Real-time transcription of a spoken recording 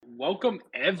welcome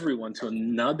everyone to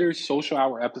another Social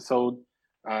Hour episode.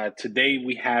 Today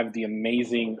we have the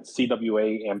amazing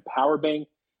CWA and Powerbang,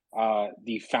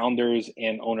 the founders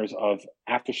and owners of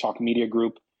Aftershock Media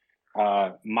Group.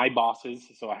 My bosses,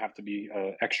 so I have to be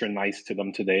extra nice to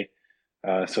them today.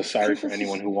 So sorry for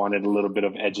anyone who wanted a little bit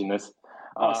of edginess.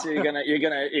 So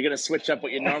you're gonna switch up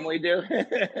what you normally do?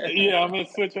 Yeah, I'm gonna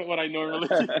switch up what I normally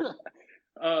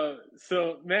do.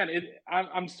 So man,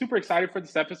 I'm super excited for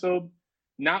this episode.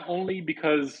 Not only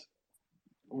because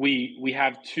we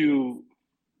have two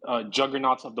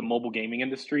juggernauts of the mobile gaming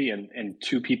industry and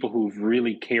two people who've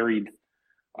really carried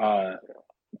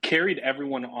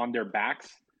everyone on their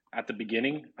backs at the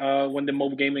beginning when the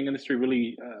mobile gaming industry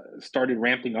really started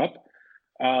ramping up,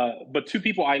 but two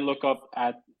people I look up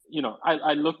at,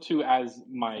 I look to as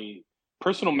my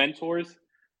personal mentors,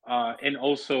 and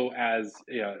also as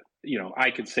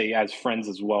I could say as friends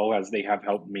as well, as they have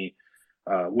helped me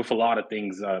with a lot of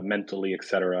things mentally,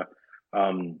 etc.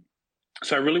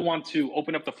 So I really want to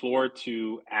open up the floor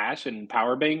to Ash and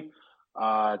Powerbang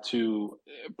to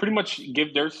pretty much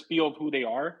give their spiel of who they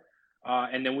are,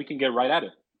 and then we can get right at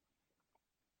it.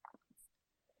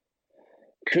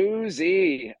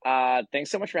 Koozie, thanks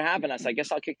so much for having us. I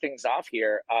guess I'll kick things off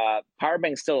here.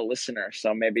 Powerbang's still a listener,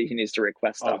 so maybe he needs to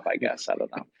request stuff, I guess. I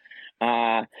don't know.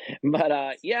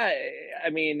 Yeah, I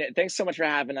mean, thanks so much for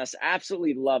having us.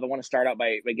 Absolutely love. I want to start out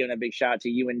by giving a big shout out to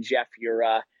you and Jeff,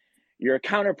 your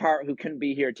counterpart who couldn't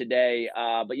be here today.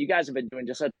 But you guys have been doing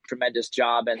just a tremendous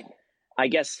job. And I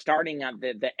guess starting at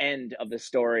the end of the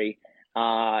story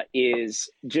is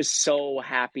just so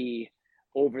happy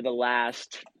over the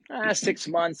last 6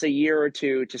 months, a year or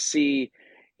two, to see,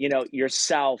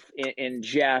 yourself and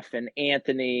Jeff and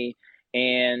Anthony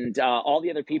and all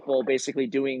the other people basically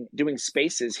doing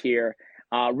spaces here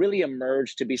really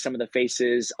emerged to be some of the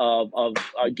faces of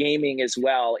gaming as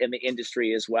well, in the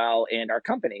industry as well, and our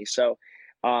company. So,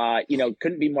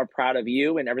 couldn't be more proud of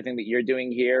you and everything that you're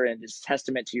doing here, and it's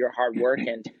testament to your hard work.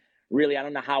 And really, I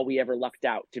don't know how we ever lucked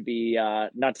out to be,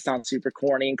 not to sound super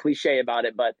corny and cliche about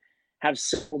it, but have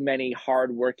so many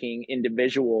hardworking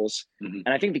individuals. Mm-hmm.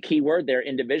 And I think the key word there,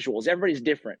 individuals. Everybody's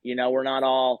different. We're not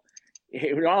all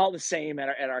the same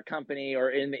at our company or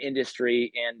in the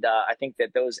industry. And I think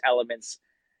that those elements,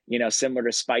 similar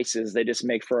to spices, they just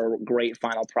make for a great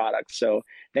final product. So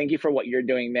thank you for what you're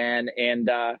doing, man. And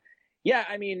yeah,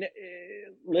 I mean,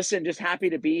 listen, just happy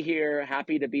to be here,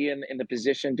 happy to be in the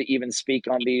position to even speak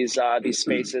on these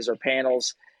spaces or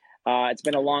panels. It's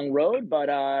been a long road, but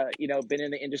been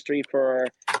in the industry for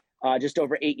just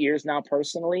over 8 years now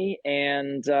personally.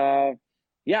 And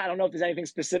yeah, I don't know if there's anything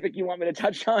specific you want me to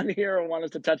touch on here or want us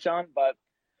to touch on, but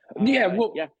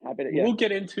we'll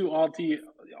get into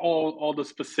all the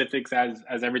specifics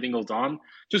as everything goes on.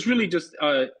 Just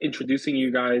introducing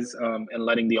you guys and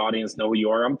letting the audience know who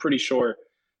you are. I'm pretty sure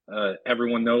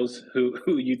everyone knows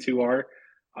who you two are.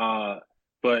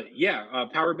 But yeah,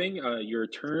 Powerbang, your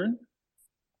turn.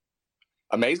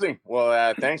 Amazing.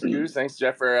 Well, thanks, Goose. Thanks,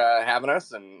 Jeff, for having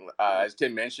us. And as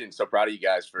Tim mentioned, so proud of you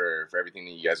guys for everything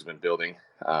that you guys have been building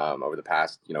over the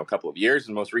past, couple of years.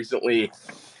 And most recently,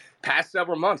 past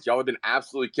several months, y'all have been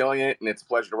absolutely killing it. And it's a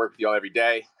pleasure to work with y'all every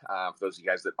day. For those of you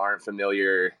guys that aren't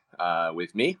familiar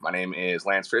with me, my name is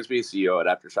Lance Frisbee, CEO at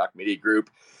Aftershock Media Group,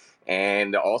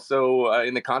 and also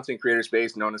in the content creator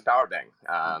space known as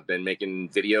Powerbang. Been making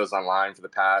videos online for the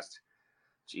past,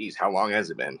 how long has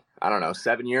it been? I don't know,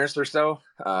 7 years or so,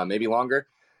 maybe longer.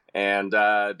 And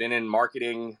been in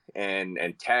marketing and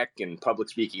tech and public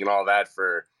speaking and all that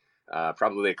for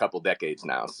probably a couple decades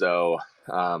now. So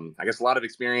I guess a lot of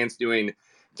experience doing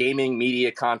gaming,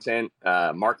 media, content,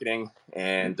 marketing,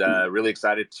 and really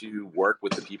excited to work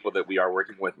with the people that we are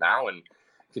working with now and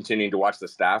continuing to watch the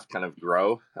staff kind of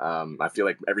grow. I feel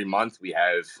like every month we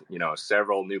have,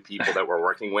 several new people that we're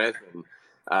working with, and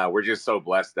we're just so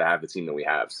blessed to have the team that we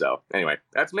have. So anyway,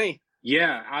 that's me.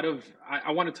 Yeah,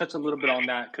 I want to touch a little bit on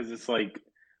that because it's like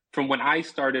from when I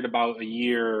started about a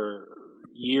year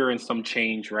and some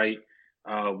change, right?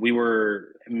 We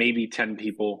were maybe 10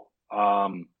 people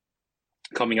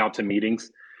coming out to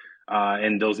meetings,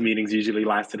 and those meetings usually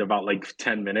lasted about like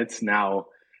 10 minutes. Now,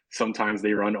 sometimes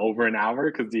they run over an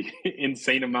hour because the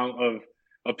insane amount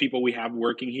of people we have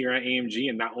working here at AMG,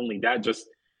 and not only that, just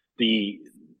the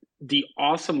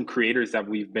awesome creators that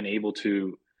we've been able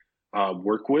to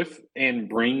work with and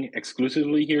bring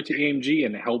exclusively here to AMG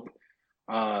and help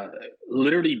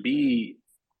literally be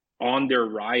on their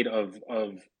ride of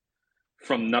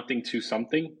from nothing to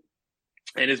something.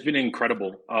 And it's been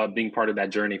incredible being part of that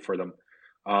journey for them.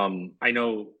 I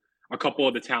know a couple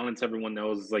of the talents everyone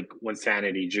knows, like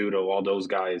Winsanity, Judo, all those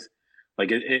guys. Like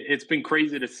it's been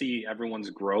crazy to see everyone's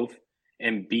growth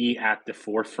and be at the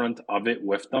forefront of it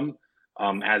with them,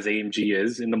 as AMG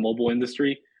is in the mobile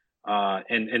industry,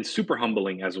 and super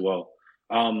humbling as well.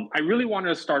 I really wanted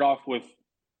to start off with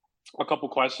a couple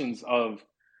questions of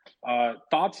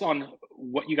thoughts on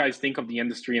what you guys think of the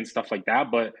industry and stuff like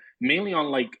that, but mainly on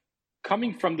like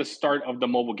coming from the start of the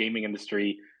mobile gaming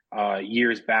industry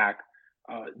years back.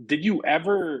 Did you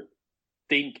ever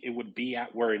think it would be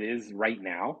at where it is right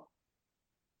now?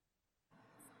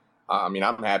 I mean,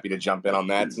 I'm happy to jump in on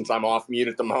that since I'm off mute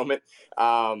at the moment.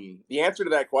 The answer to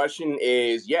that question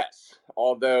is yes,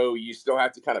 although you still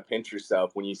have to kind of pinch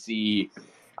yourself when you see,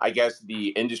 I guess, the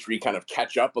industry kind of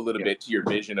catch up a little bit to your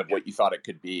vision of what you thought it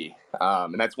could be.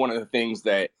 And that's one of the things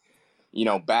that,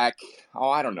 back,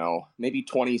 I don't know, maybe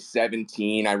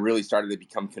 2017, I really started to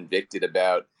become convicted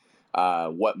about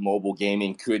what mobile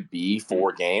gaming could be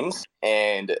for games.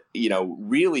 And,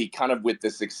 really kind of with the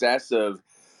success of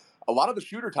a lot of the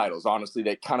shooter titles, honestly,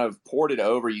 that kind of poured it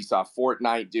over. You saw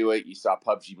Fortnite do it. You saw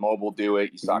PUBG Mobile do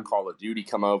it. You saw Call of Duty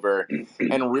come over.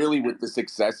 And really, with the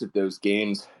success of those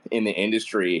games in the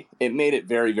industry, it made it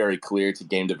very, very clear to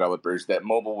game developers that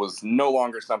mobile was no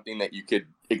longer something that you could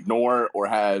ignore or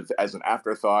have as an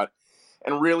afterthought.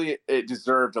 And really, it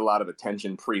deserved a lot of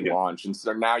attention pre-launch. And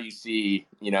so now you see,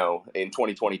 in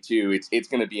 2022, it's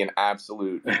going to be an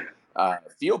absolute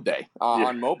field day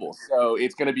on mobile. So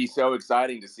it's going to be so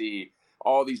exciting to see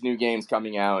all these new games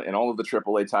coming out and all of the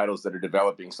AAA titles that are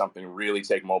developing something really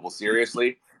take mobile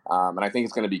seriously. And I think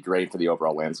it's going to be great for the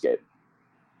overall landscape.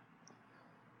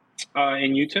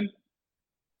 And you, Tim?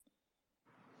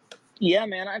 Yeah,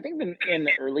 man, I think in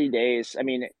the early days, I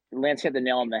mean, Lance hit the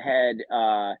nail on the head.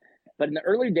 But in the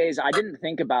early days, I didn't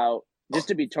think about, just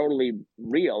to be totally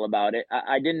real about it,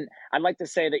 I'd like to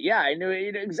say that, yeah, I knew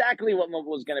exactly what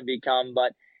mobile was going to become.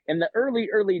 But in the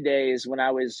early days when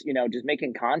I was, just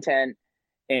making content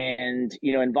and,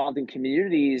 involved in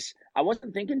communities, I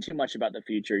wasn't thinking too much about the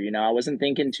future. I wasn't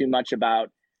thinking too much about,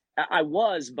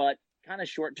 but kind of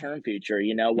short-term future,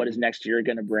 what is next year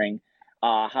going to bring?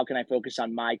 How can I focus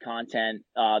on my content,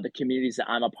 the communities that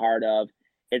I'm a part of,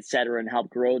 et cetera, and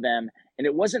help grow them? And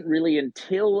it wasn't really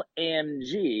until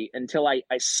AMG, until I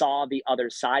saw the other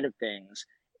side of things,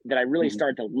 that I really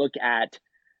started to look at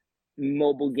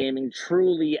mobile gaming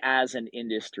truly as an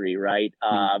industry, right?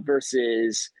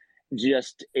 Versus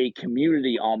just a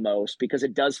community almost, because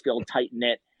it does feel tight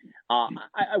knit.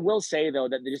 I will say though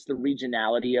that just the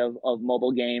regionality of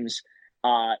mobile games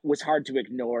was hard to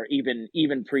ignore, even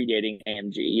predating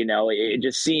AMG.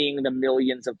 Just seeing the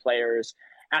millions of players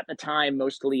at the time,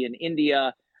 mostly in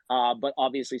India, but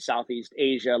obviously Southeast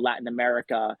Asia, Latin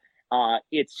America.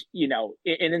 It's,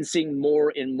 and then seeing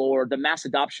more and more the mass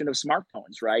adoption of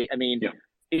smartphones, right? I mean,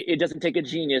 it doesn't take a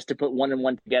genius to put one and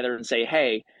one together and say,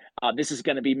 hey, this is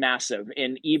going to be massive.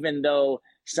 And even though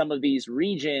some of these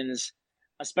regions,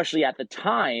 especially at the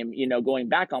time, going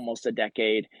back almost a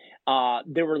decade,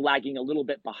 they were lagging a little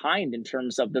bit behind in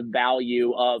terms of the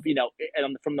value of,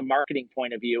 and from the marketing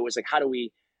point of view, it was like, how do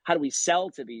we sell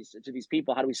to these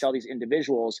people? How do we sell these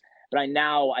individuals? But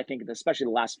I think, especially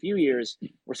the last few years,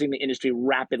 we're seeing the industry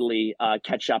rapidly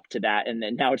catch up to that, and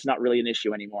now it's not really an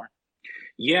issue anymore.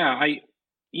 Yeah,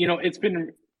 it's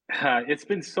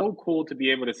been so cool to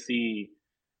be able to see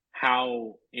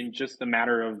how in just a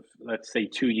matter of, let's say,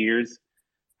 2 years,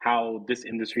 how this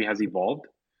industry has evolved,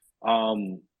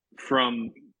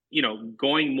 from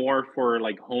going more for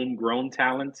like homegrown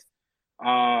talent,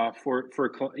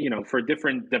 for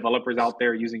different developers out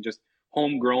there using just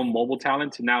homegrown mobile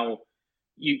talent, to now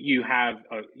you have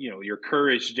your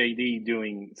Courage JD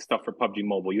doing stuff for PUBG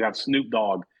Mobile. You have Snoop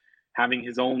Dogg having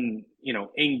his own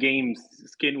in-game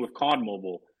skin with COD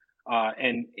Mobile,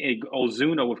 and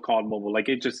Ozuna with COD Mobile. Like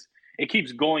it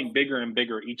keeps going bigger and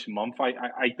bigger each month.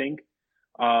 I think,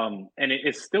 and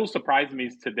it still surprises me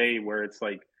today where it's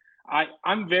like,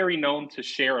 I'm very known to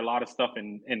share a lot of stuff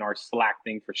in our Slack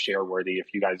thing for Shareworthy.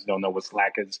 If you guys don't know what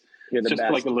Slack is, it's just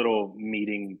like a little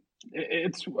meeting.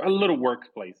 It's a little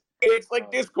workplace. It's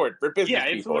like Discord for business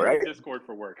people, right? Yeah, it's Discord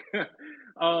for work.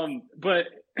 But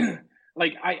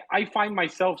like I find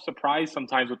myself surprised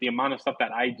sometimes with the amount of stuff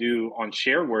that I do on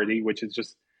Shareworthy, which is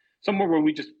just somewhere where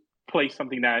we just play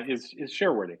something that is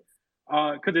Shareworthy.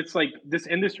 Because it's like this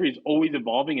industry is always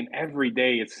evolving, and every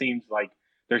day it seems like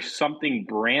there's something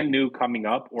brand new coming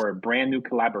up, or a brand new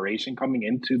collaboration coming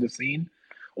into the scene,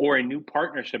 or a new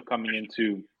partnership coming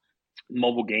into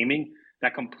mobile gaming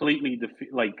that completely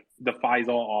defies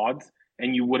all odds,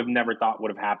 and you would have never thought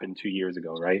would have happened 2 years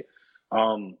ago, right?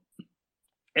 And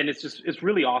it's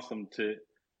really awesome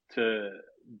to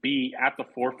be at the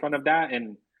forefront of that.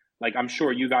 And like, I'm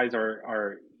sure you guys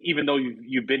are even though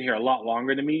you've been here a lot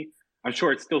longer than me, I'm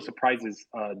sure it still surprises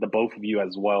the both of you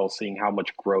as well, seeing how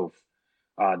much growth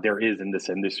there is in this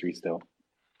industry still.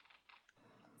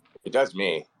 It does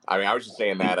me. I mean, I was just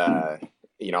saying that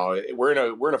you know, we're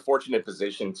in a fortunate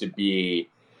position to be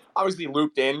obviously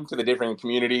looped into the different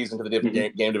communities and to the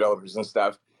different game developers and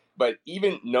stuff. But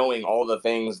even knowing all the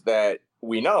things that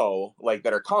we know, like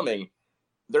that are coming,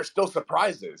 there's still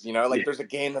surprises. You know, like there's a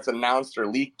game that's announced or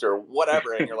leaked or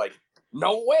whatever, and you're like,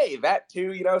 no way, that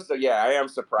too. You know, so yeah, I am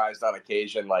surprised on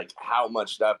occasion, like how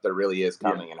much stuff there really is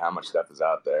coming and how much stuff is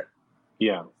out there.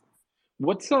 Yeah.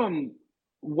 What's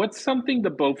something the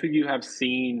both of you have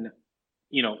seen,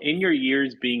 you know, in your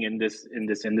years being in this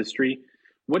industry?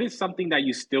 What is something that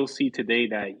you still see today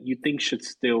that you think should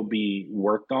still be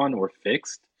worked on or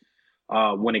fixed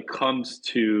when it comes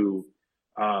to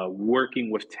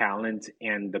working with talent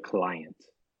and the client?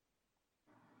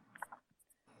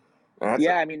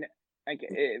 I mean, like,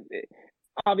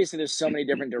 obviously there's so many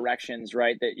different directions,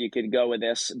 right, that you could go with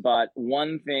this. But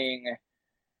one thing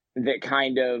that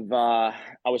kind of I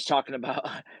was talking about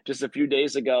just a few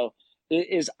days ago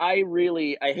is I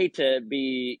hate to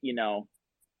be, you know,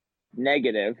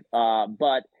 negative,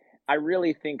 but I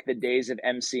really think the days of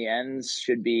MCNs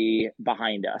should be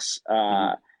behind us.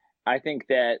 I think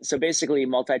that, so basically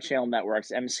multi-channel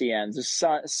networks, MCNs,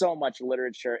 there's so much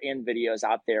literature and videos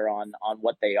out there on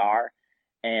what they are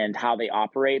and how they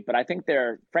operate, but I think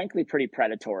they're frankly pretty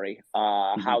predatory,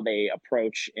 how they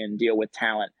approach and deal with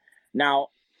talent. Now,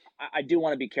 I do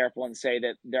want to be careful and say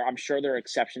that I'm sure there are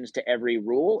exceptions to every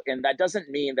rule, and that doesn't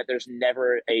mean that there's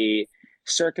never a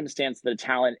circumstance that a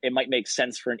talent, it might make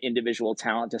sense for an individual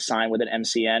talent to sign with an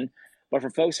MCN. But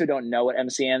for folks who don't know what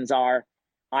MCNs are,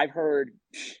 I've heard,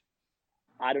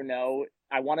 I don't know,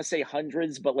 I want to say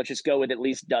hundreds, but let's just go with at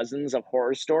least dozens of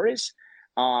horror stories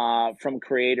from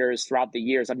creators throughout the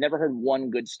years. I've never heard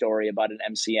one good story about an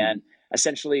MCN.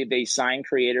 Essentially, they sign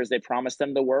creators, they promise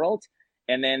them the world,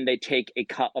 and then they take a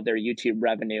cut of their YouTube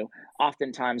revenue.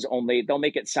 Oftentimes they'll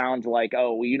make it sound like,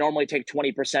 oh, well, you normally take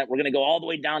 20%. We're going to go all the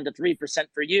way down to 3%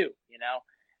 for you, you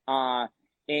know?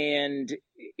 And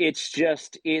it's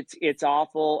just, it's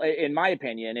awful. In my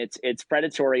opinion, it's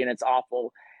predatory and it's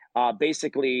awful.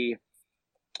 Basically,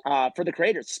 for the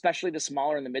creators, especially the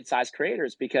smaller and the mid-sized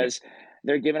creators, because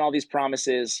they're given all these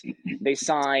promises, they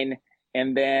sign,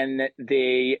 and then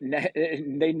they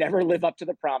never live up to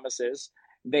the promises.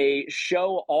 They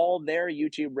show all their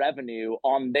YouTube revenue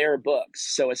on their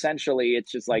books. So essentially,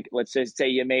 it's just like, let's just say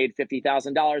you made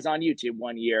 $50,000 on YouTube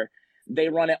one year. They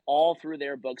run it all through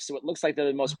their books. So it looks like they're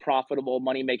the most profitable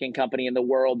money-making company in the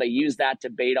world. They use that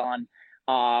to bait on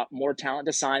more talent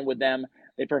to sign with them.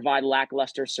 They provide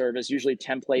lackluster service, usually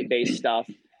template-based stuff.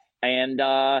 And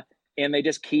they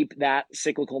just keep that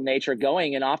cyclical nature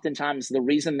going. And oftentimes the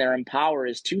reason they're in power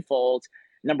is twofold.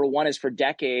 Number one is for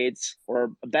decades,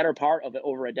 or a better part of it,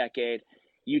 over a decade,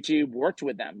 YouTube worked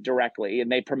with them directly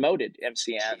and they promoted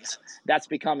MCNs. That's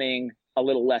becoming a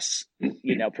little less,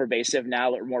 you know, pervasive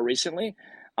now or more recently.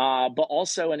 But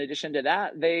also in addition to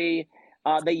that, they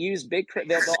use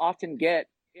they'll often get,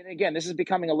 and again, this is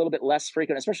becoming a little bit less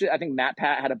frequent, especially I think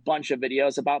MatPat had a bunch of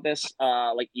videos about this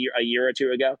like a year or two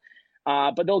ago.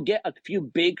 But they'll get a few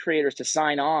big creators to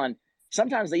sign on.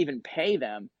 Sometimes they even pay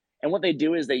them. And what they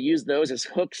do is they use those as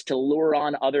hooks to lure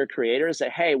on other creators.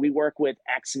 Say, hey, we work with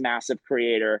X massive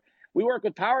creator. We work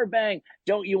with Powerbang.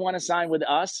 Don't you want to sign with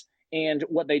us? And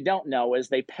what they don't know is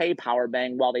they pay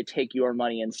Powerbang while they take your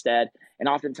money instead. And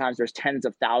oftentimes there's tens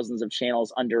of thousands of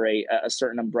channels under a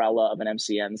certain umbrella of an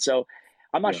MCN. So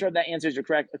I'm not sure if that answers your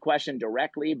question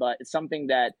directly, but it's something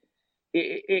that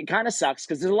it kind of sucks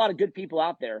because there's a lot of good people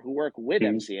out there who work with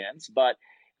MCNs. But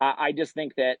I just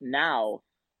think that now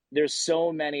there's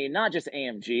so many, not just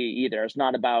AMG either. It's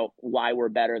not about why we're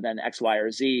better than X, Y, or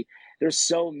Z. There's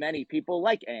so many people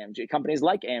like AMG, companies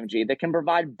like AMG, that can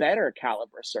provide better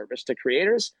caliber service to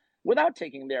creators without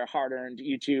taking their hard-earned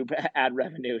YouTube ad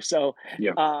revenue. So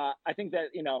I think that,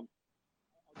 you know,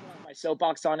 I'll go on my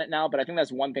soapbox on it now, but I think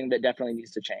that's one thing that definitely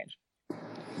needs to change.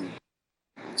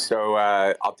 So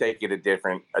I'll take it a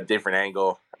different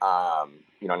angle.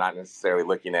 You know, not necessarily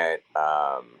looking at,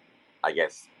 I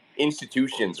guess,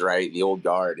 institutions, right? The old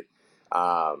guard.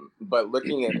 But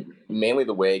looking at mainly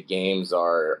the way games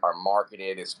are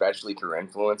marketed, especially through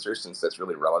influencers, since that's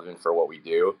really relevant for what we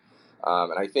do.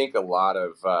 And I think a lot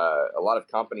of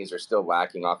companies are still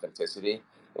lacking authenticity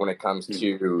when it comes to,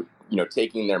 you know,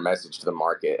 taking their message to the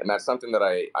market. And that's something that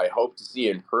I hope to see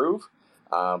improve.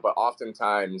 But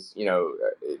oftentimes, you know,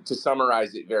 to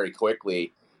summarize it very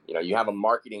quickly, you know, you have a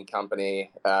marketing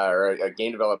company or a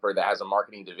game developer that has a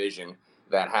marketing division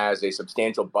that has a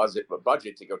substantial budget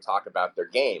to go talk about their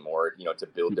game, or, you know, to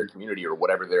build their community or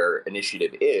whatever their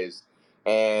initiative is.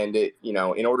 And, you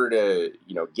know, in order to,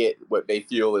 you know, get what they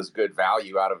feel is good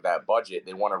value out of that budget,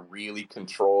 they want to really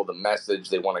control the message.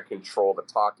 They want to control the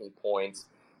talking points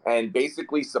and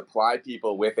basically supply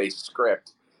people with a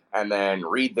script and then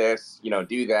read this, you know,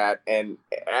 do that. And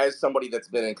as somebody that's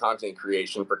been in content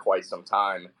creation for quite some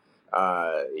time,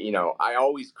 you know, I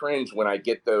always cringe when I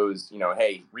get those, you know,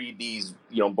 hey, read these,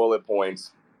 you know, bullet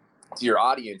points to your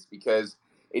audience, because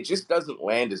it just doesn't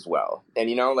land as well. And,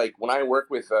 you know, like when I work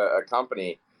with a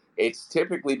company, it's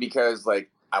typically because, like,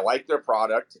 I like their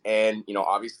product, and, you know,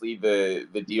 obviously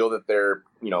the deal that they're,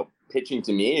 you know, pitching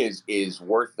to me is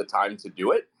worth the time to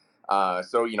do it.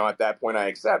 So, you know, at that point I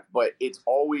accept, but it's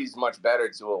always much better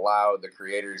to allow the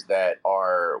creators that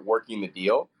are working the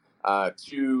deal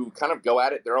to kind of go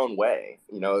at it their own way.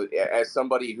 You know, as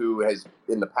somebody who has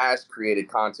in the past created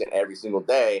content every single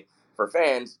day for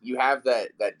fans, you have that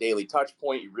daily touch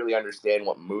point. You really understand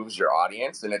what moves your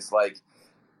audience. And it's like,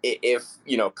 if,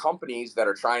 you know, companies that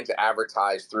are trying to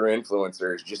advertise through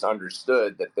influencers just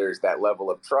understood that there's that level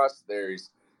of trust,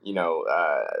 there's, you know,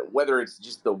 whether it's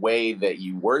just the way that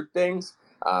you word things,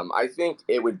 I think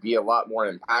it would be a lot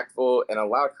more impactful and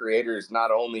allow creators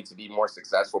not only to be more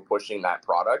successful pushing that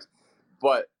product,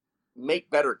 but make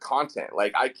better content.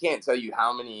 Like, I can't tell you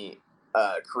how many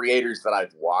creators that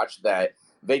I've watched that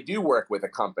they do work with a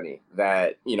company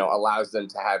that, you know, allows them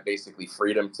to have basically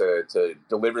freedom to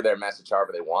deliver their message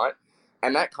however they want.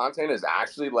 And that content is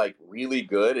actually, like, really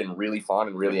good and really fun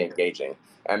and really engaging.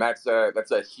 And that's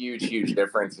a huge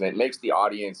difference. And it makes the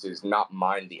audiences not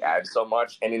mind the ads so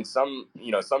much. And in some,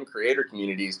 you know, some creator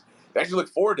communities, they actually look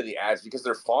forward to the ads because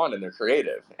they're fun and they're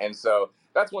creative. And so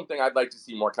that's one thing I'd like to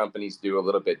see more companies do a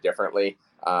little bit differently,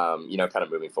 you know, kind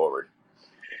of moving forward.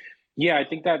 Yeah, I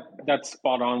think that that's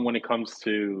spot on when it comes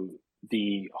to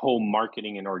the whole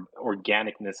marketing and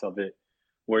organicness of it,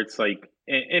 where it's like,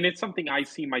 and it's something I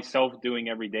see myself doing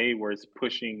every day, where it's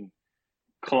pushing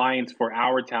clients for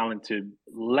our talent to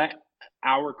let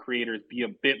our creators be a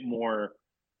bit more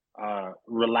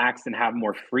relaxed and have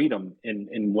more freedom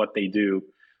in what they do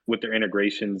with their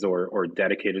integrations or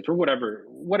dedicators or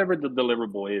whatever the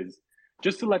deliverable is,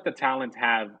 just to let the talent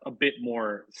have a bit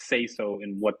more say so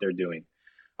in what they're doing.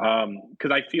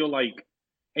 Because I feel like,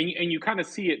 and you kind of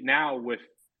see it now with,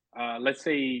 let's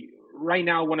say right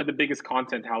now, one of the biggest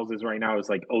content houses right now is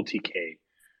like OTK,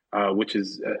 which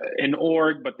is an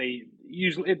org, but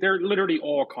they're literally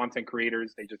all content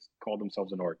creators. They just call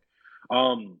themselves an org.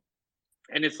 And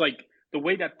it's like the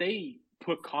way that they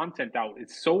put content out,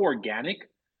 it's so organic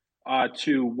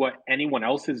to what anyone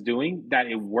else is doing that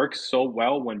it works so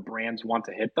well when brands want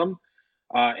to hit them.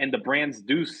 And the brands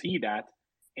do see that.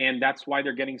 And that's why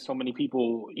they're getting so many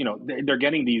people, you know, they're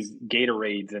getting these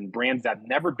Gatorades and brands that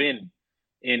never been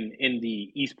in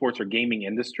the esports or gaming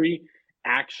industry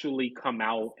actually come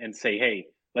out and say, hey,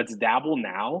 let's dabble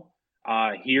now.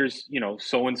 Here's, you know,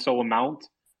 so and so amount.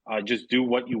 Just do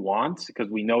what you want because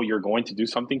we know you're going to do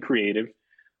something creative,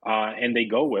 and they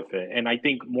go with it. And I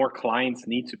think more clients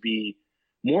need to be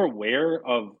more aware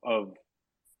of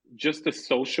just the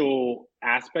social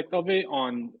aspect of it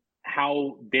on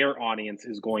how their audience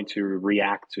is going to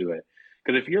react to it.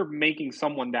 Because if you're making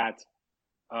someone that,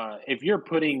 if you're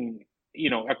putting,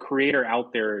 you know, a creator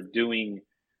out there doing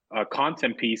a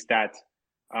content piece that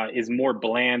is more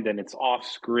bland and it's off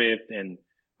script and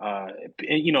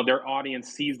you know, their audience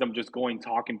sees them just going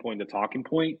talking point to talking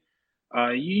point,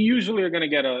 you usually are going to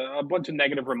get a bunch of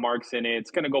negative remarks in it. It's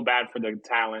going to go bad for the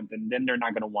talent, and then they're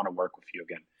not going to want to work with you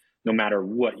again, no matter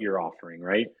what you're offering,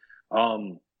 right?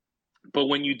 But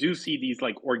when you do see these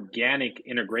like organic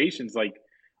integrations, like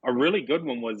a really good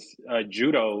one was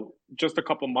Judo just a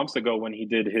couple months ago when he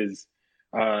did his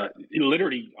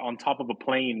literally on top of a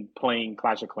plane playing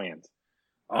Clash of Clans.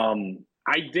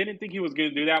 I didn't think he was going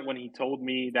to do that when he told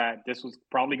me that this was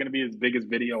probably going to be his biggest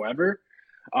video ever.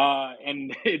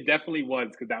 And it definitely was,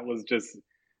 because that was just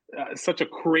such a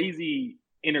crazy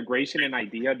integration and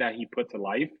idea that he put to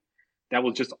life. That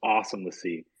was just awesome to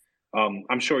see.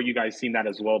 I'm sure you guys seen that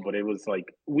as well, but it was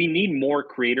like, we need more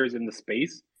creators in the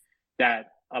space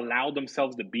that allow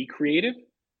themselves to be creative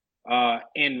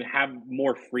and have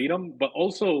more freedom, but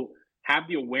also have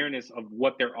the awareness of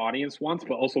what their audience wants,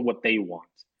 but also what they want.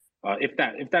 If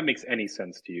that makes any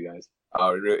sense to you guys.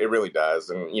 Oh, it really does.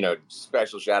 And, you know,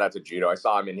 special shout out to Judo. I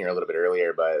saw him in here a little bit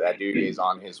earlier, but that dude is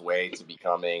on his way to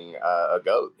becoming a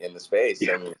GOAT in the space.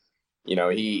 Yeah. And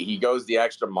he goes the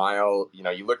extra mile.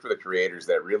 You look for the creators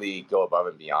that really go above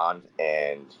and beyond,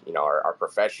 and are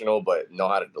professional but know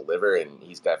how to deliver. And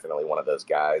he's definitely one of those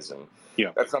guys. And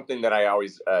Yeah. that's something that I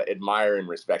always admire and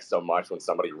respect so much, when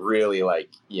somebody really, like,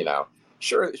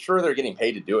 sure they're getting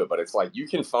paid to do it, but it's like you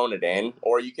can phone it in,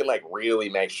 or you can like really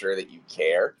make sure that you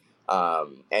care,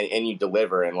 and you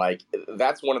deliver. And like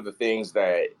that's one of the things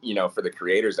that for the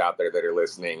creators out there that are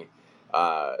listening.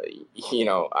 I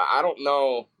don't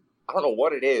know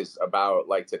what it is about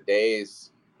like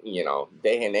today's,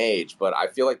 day and age, but I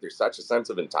feel like there's such a sense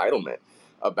of entitlement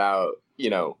about,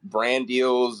 brand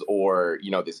deals, or,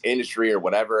 this industry or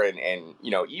whatever. And,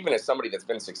 even as somebody that's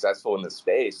been successful in this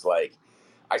space, like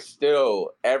I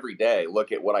still every day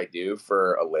look at what I do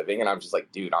for a living, and I'm just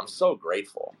like, dude, I'm so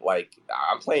grateful. Like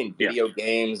I'm playing video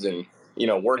games and,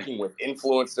 working with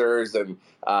influencers, and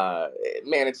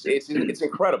man, it's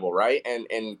incredible, right?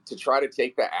 And to try to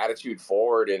take that attitude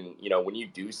forward, and when you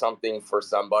do something for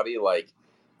somebody, like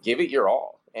give it your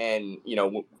all. And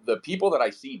the people that I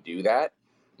see do that,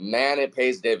 man, it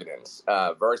pays dividends,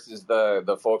 versus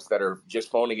the folks that are just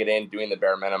phoning it in, doing the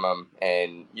bare minimum,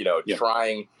 and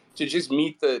trying to just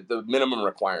meet the minimum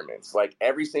requirements. Like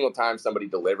every single time somebody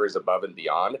delivers above and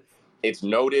beyond, it's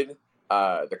noted.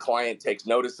 The client takes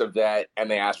notice of that, and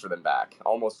they ask for them back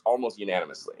almost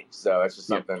unanimously. So that's just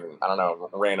something, I don't know,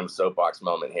 a random soapbox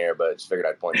moment here, but just figured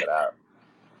I'd point that out.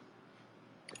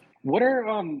 What are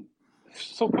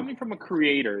so coming from a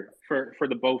creator, for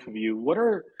the both of you, what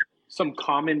are some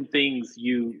common things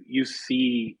you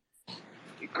see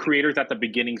creators at the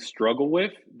beginning struggle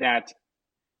with that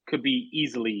could be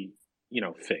easily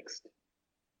fixed?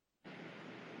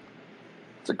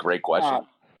 It's a great question.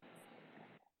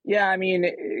 Yeah, I mean,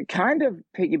 kind of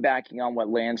piggybacking on what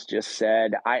Lance just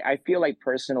said, I feel like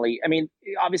personally, I mean,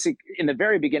 obviously in the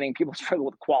very beginning, people struggle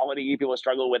with quality, people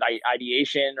struggle with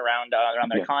ideation around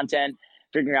their content,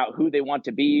 figuring out who they want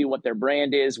to be, what their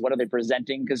brand is, what are they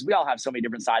presenting, because we all have so many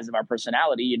different sides of our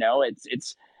personality.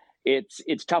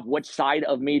 It's tough. Which side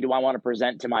of me do I want to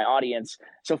present to my audience?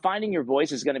 So finding your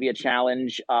voice is going to be a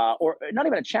challenge, or not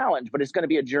even a challenge, but it's going to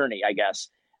be a journey, I guess,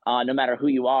 no matter who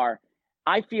you are.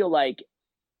 I feel like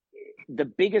the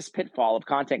biggest pitfall of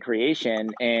content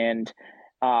creation, and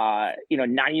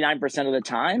 99% of the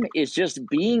time, is just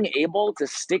being able to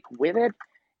stick with it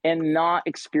and not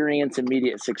experience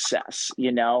immediate success,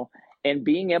 and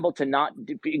being able to not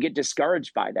get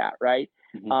discouraged by that, right?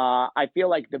 Mm-hmm. I feel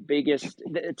like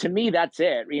to me, that's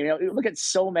it. Look at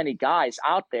so many guys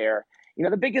out there. A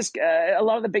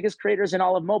lot of the biggest creators in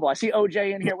all of mobile. I see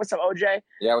OJ in here. What's up, OJ?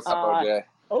 Yeah, what's up, OJ?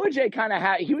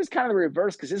 OJ he was kind of the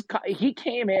reverse, because he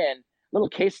came in, little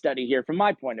case study here from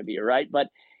my point of view, right? But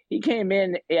he came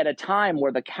in at a time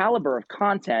where the caliber of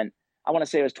content, I want to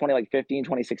say it was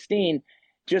 2016,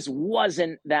 just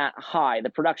wasn't that high. The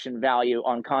production value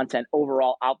on content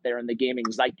overall out there in the gaming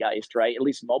zeitgeist, right? At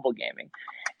least mobile gaming.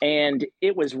 And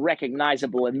it was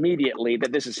recognizable immediately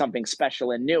that this is something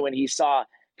special and new. And he saw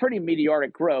pretty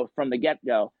meteoric growth from the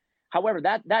get-go. However,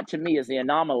 that to me is the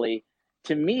anomaly.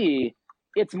 To me,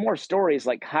 it's more stories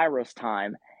like Kairos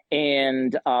Time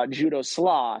and Judo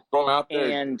Sloth. Going out there,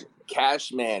 and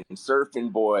Cashman, Surfing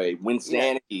Boy,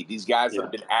 Winsanity, these guys that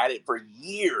have been at it for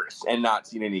years and not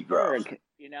seen any growth.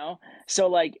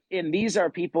 So and these are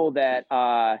people that,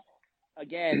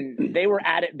 again, they were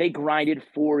at it, they grinded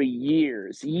for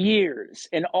years,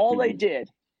 and all they did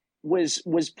was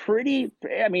pretty,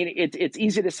 I mean, it's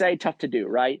easy to say, tough to do,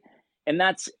 right? And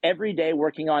that's every day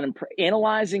working on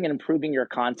analyzing and improving your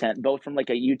content, both from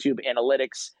like a YouTube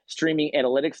analytics, streaming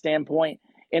analytics standpoint,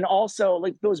 and also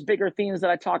like those bigger themes that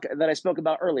I spoke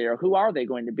about earlier. Who are they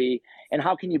going to be, and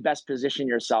how can you best position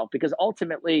yourself? Because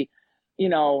ultimately,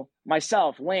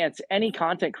 myself, Lance, any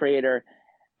content creator,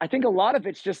 I think a lot of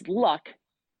it's just luck,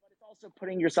 but it's also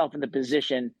putting yourself in the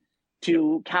position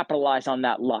to capitalize on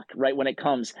that luck, right, when it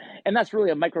comes. And that's really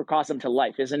a microcosm to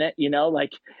life, isn't it?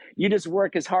 Like you just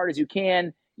work as hard as you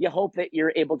can. You hope that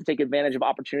you're able to take advantage of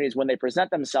opportunities when they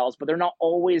present themselves, but they're not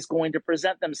always going to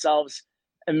present themselves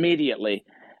immediately.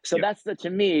 So that's to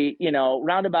me,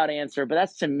 roundabout answer, but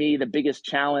that's to me the biggest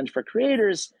challenge for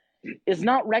creators is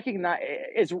not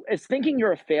is thinking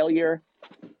you're a failure,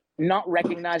 not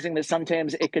recognizing that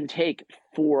sometimes it can take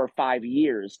 4 or 5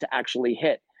 years to actually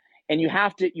hit. And you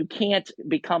can't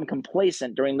become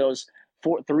complacent during those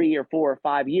 3 or 4 or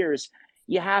 5 years.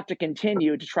 You have to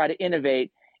continue to try to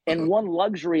innovate. And one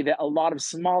luxury that a lot of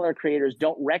smaller creators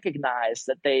don't recognize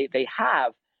that they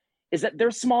have is that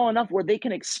they're small enough where they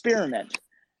can experiment.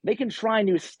 They can try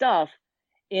new stuff,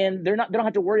 and they don't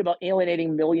have to worry about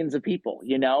alienating millions of people,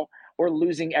 or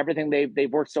losing everything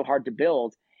they've worked so hard to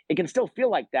build. it can still feel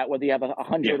like that, whether you have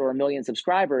 100 or 1 million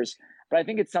subscribers. But I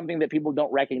think it's something that people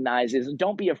don't recognize is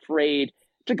don't be afraid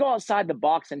to go outside the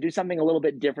box and do something a little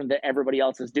bit different that everybody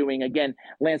else is doing. Again,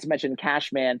 Lance mentioned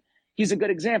Cashman. He's a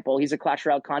good example. He's a Clash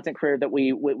Royale content creator that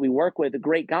we work with, a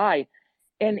great guy.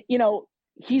 And,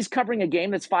 he's covering a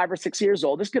game that's 5 or 6 years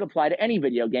old. This could apply to any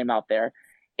video game out there.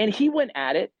 And he went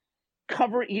at it,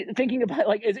 thinking about,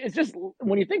 like, it's just,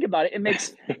 when you think about it, it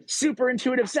makes super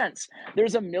intuitive sense.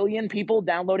 There's 1 million people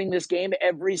downloading this game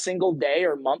every single day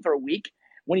or month or week.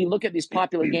 When you look at these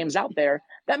popular games out there,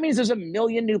 that means there's 1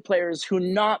 million new players who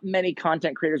not many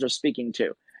content creators are speaking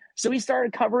to. So he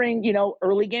started covering,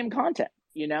 early game content,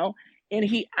 and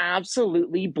he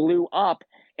absolutely blew up.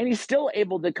 And he's still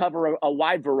able to cover a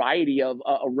wide variety of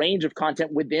a range of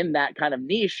content within that kind of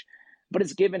niche, but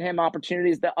it's given him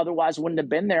opportunities that otherwise wouldn't have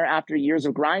been there after years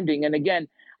of grinding. And again,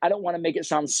 I don't want to make it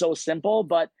sound so simple,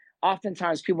 but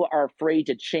oftentimes people are afraid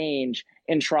to change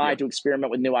and try to experiment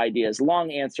with new ideas.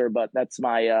 Long answer, but that's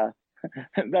my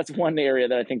that's one area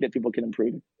that I think that people can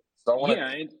improve. So I want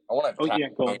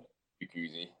to cool.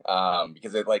 Kuzi,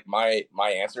 because it, like my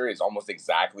answer is almost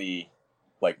exactly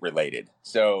like related.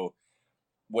 So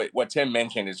what Tim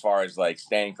mentioned as far as like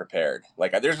staying prepared,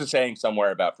 like there's a saying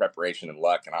somewhere about preparation and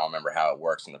luck, and I don't remember how it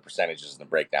works and the percentages and the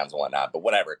breakdowns and whatnot, but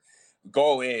whatever. The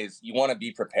goal is you want to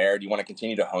be prepared. You want to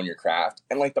continue to hone your craft.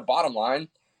 And like the bottom line,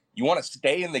 you want to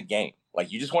stay in the game.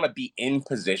 Like you just want to be in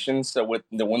position. So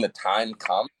when the time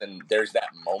comes and there's that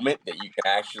moment that you can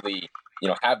actually,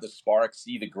 have the spark,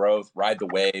 see the growth, ride the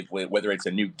wave, whether it's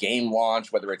a new game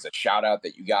launch, whether it's a shout out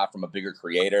that you got from a bigger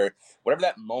creator, whatever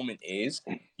that moment is,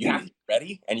 you have to be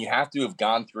ready, and you have to have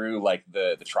gone through like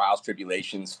the trials,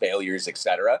 tribulations, failures,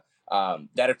 etc. That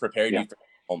have prepared you for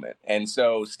the moment. And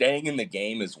so staying in the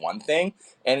game is one thing.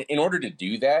 And in order to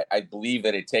do that, I believe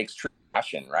that it takes true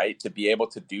passion, right? To be able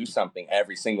to do something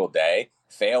every single day,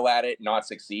 fail at it, not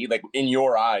succeed, like in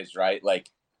your eyes, right?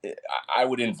 Like I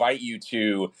would invite you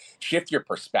to shift your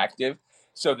perspective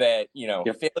so that,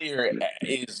 failure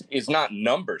is not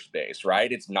numbers based,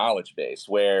 right? It's knowledge based,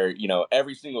 where,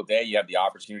 every single day you have the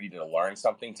opportunity to learn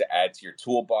something, to add to your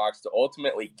toolbox, to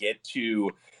ultimately get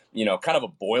to, kind of a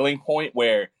boiling point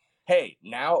where, hey,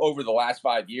 now over the last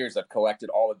 5 years, I've collected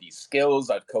all of these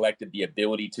skills. I've collected the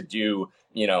ability to do,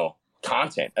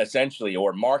 content essentially,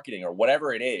 or marketing or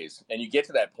whatever it is. And you get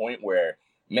to that point where,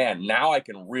 man, now I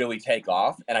can really take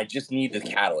off, and I just need the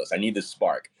catalyst. I need the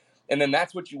spark. And then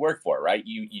that's what you work for, right?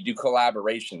 You do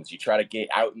collaborations. You try to get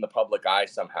out in the public eye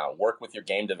somehow, work with your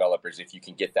game developers if you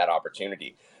can get that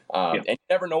opportunity. And you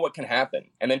never know what can happen.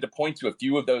 And then to point to a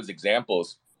few of those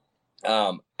examples,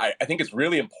 I think it's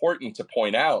really important to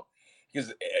point out,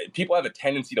 because people have a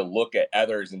tendency to look at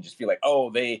others and just feel like, oh,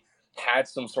 they had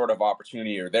some sort of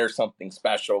opportunity, or there's something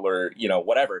special, or,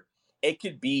 whatever. It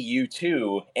could be you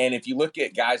too. And if you look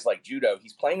at guys like Judo,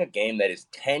 he's playing a game that is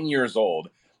 10 years old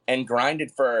and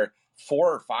grinded for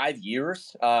 4 or 5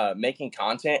 years, making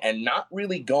content and not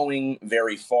really going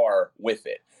very far with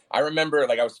it. I remember,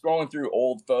 like, I was scrolling through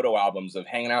old photo albums of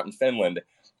hanging out in Finland,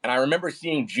 and I remember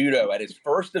seeing Judo at his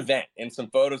first event in some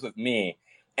photos with me.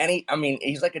 And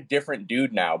he's like a different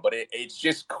dude now, but it's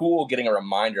just cool getting a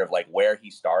reminder of like where he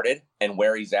started and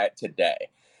where he's at today.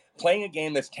 Playing a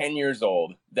game that's 10 years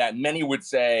old that many would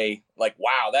say, like,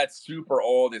 wow, that's super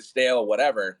old, it's stale,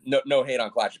 whatever. No hate on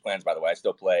Clash of Clans, by the way. I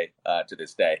still play to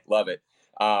this day. Love it.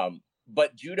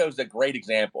 But Judo's a great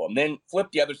example. And then flip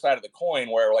the other side of the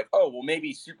coin where, like, oh, well,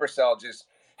 maybe Supercell just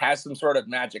has some sort of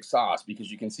magic sauce,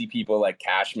 because you can see people like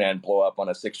Cashman blow up on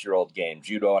a 6-year-old game,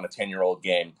 Judo on a 10-year-old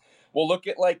game. Well, look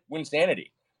at, like,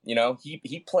 Winsanity.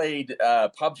 He played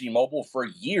PUBG Mobile for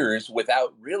years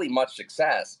without really much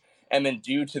success. And then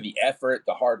due to the effort,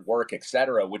 the hard work,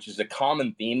 etc., which is a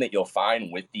common theme that you'll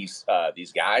find with these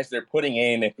guys, they're putting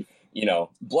in,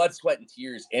 blood, sweat, and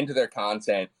tears into their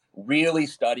content, really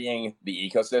studying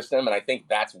the ecosystem. And I think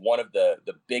that's one of the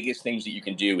biggest things that you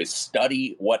can do is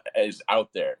study what is out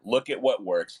there. Look at what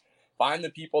works. Find the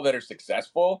people that are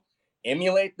successful,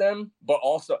 emulate them, but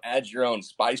also add your own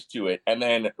spice to it, and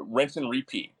then rinse and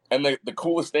repeat. And the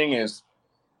coolest thing is,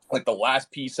 like, the last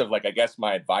piece of, like, I guess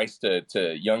my advice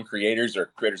to young creators or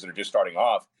creators that are just starting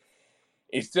off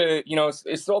is to,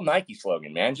 it's the old Nike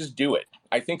slogan, man, just do it.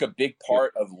 I think a big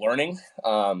part of learning,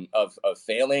 of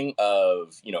failing,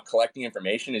 of, collecting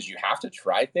information is you have to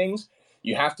try things.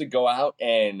 You have to go out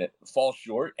and fall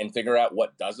short and figure out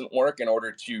what doesn't work in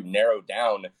order to narrow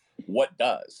down what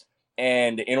does.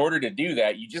 And in order to do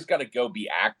that, you just got to go be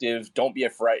active. Don't be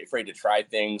afraid to try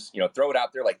things. Throw it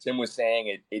out there. Like Tim was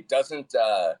saying, it doesn't,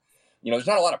 there's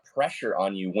not a lot of pressure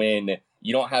on you when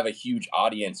you don't have a huge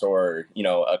audience or,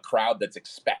 a crowd that's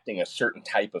expecting a certain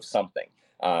type of something.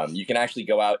 you can actually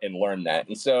go out and learn that.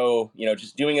 And so,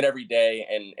 just doing it every day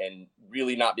and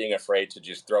really not being afraid to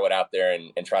just throw it out there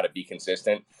and try to be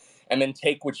consistent, and then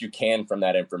take what you can from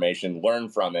that information, learn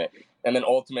from it, and then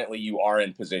ultimately you are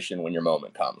in position when your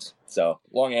moment comes. So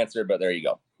long answer, but there you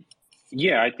go.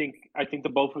 Yeah, I think the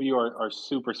both of you are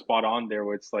super spot on there,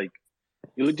 where it's like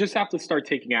you just have to start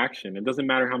taking action. It doesn't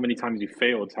matter how many times you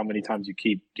fail, it's how many times you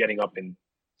keep getting up and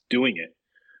doing it.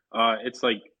 It's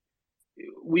like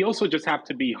we also just have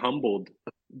to be humbled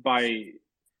by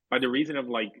the reason of,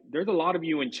 like, there's a lot of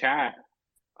you in chat,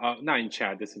 not in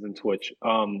chat, this isn't Twitch.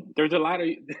 There's a lot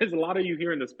of you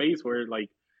here in the space where, like,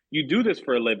 you do this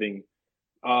for a living,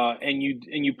 and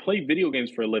you play video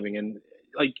games for a living, and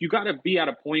like you got to be at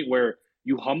a point where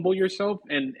you humble yourself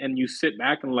and you sit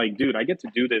back and, like, dude, I get to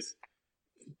do this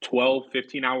 12,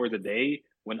 15 hours a day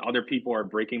when other people are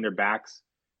breaking their backs,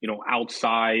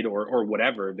 outside or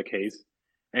whatever the case.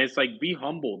 And it's like, be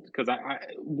humbled, because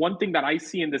one thing that I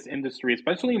see in this industry,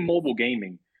 especially in mobile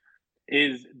gaming,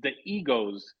 is the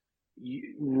egos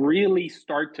really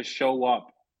start to show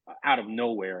up out of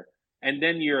nowhere, and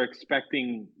then you're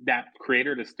expecting that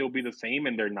creator to still be the same,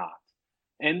 and they're not,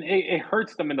 and it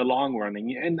hurts them in the long run.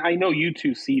 And I know you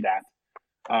two see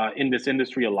that in this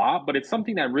industry a lot, but it's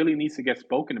something that really needs to get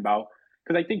spoken about,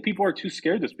 because I think people are too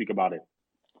scared to speak about it,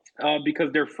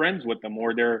 because they're friends with them,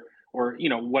 or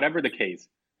whatever the case.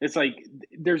 It's like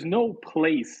there's no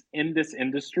place in this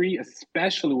industry,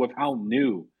 especially with how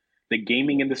new the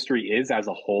gaming industry is as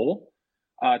a whole,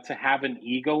 to have an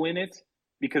ego in it,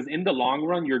 because in the long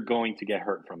run you're going to get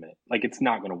hurt from it. Like, it's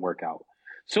not going to work out.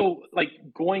 So, like,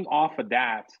 going off of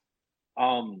that,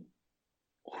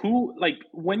 who, like,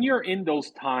 when you're in those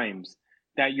times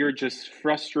that you're just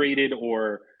frustrated,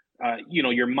 or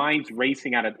your mind's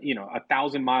racing at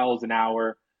 1,000 miles an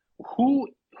hour,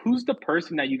 who's the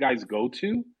person that you guys go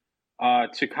to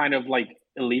kind of, like,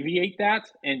 alleviate that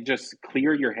and just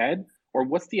clear your head? Or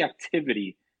what's the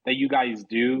activity that you guys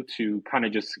do to kind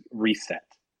of just reset?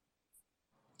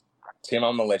 Tim,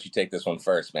 I'm gonna let you take this one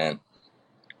first, man.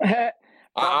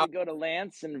 Probably go to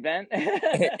Lance and vent.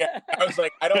 Yeah, I was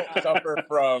like, I don't suffer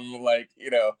from, like,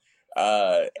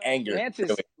 anger. Lance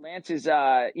is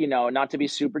not to be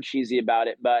super cheesy about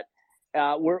it, but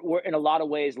we're in a lot of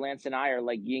ways, Lance and I are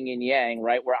like yin and yang,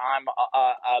 right? Where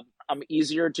I'm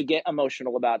easier to get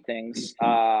emotional about things.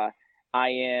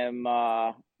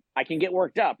 I can get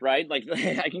worked up, right? Like,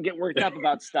 I can get worked up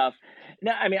about stuff.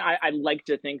 No, I mean, I like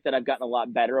to think that I've gotten a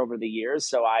lot better over the years.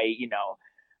 So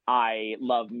I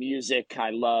love music. I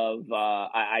love,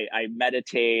 I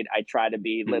meditate. I try to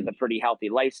live a pretty healthy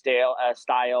lifestyle.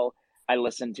 I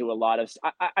listen to a lot of,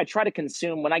 I try to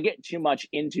consume when I get too much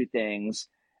into things,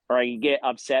 or I get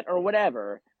upset or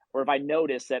whatever, or if I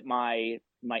notice that my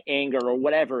anger or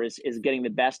whatever is getting the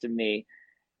best of me,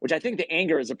 which I think the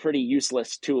anger is a pretty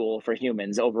useless tool for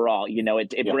humans overall.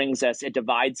 It brings us, it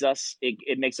divides us.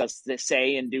 It makes us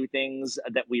say and do things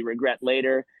that we regret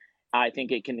later. I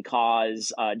think it can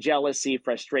cause jealousy,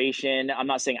 frustration. I'm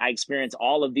not saying I experience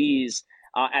all of these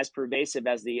as pervasive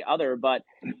as the other, but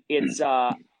it's,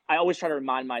 I always try to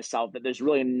remind myself that there's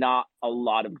really not a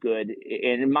lot of good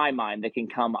in my mind that can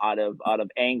come out of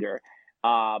anger.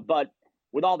 But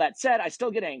with all that said, I still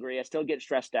get angry. I still get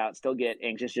stressed out, still get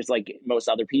anxious, just like most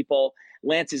other people.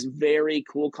 Lance is very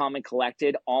cool, calm, and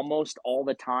collected almost all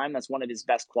the time. That's one of his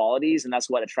best qualities, and that's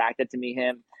what attracted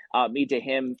me to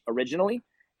him originally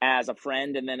as a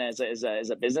friend, and then as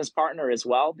a business partner as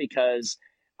well, because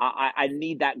I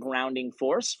need that grounding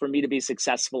force for me to be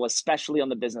successful, especially on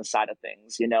the business side of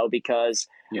things, because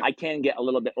I can get a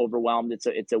little bit overwhelmed.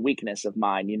 It's a weakness of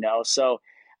mine, So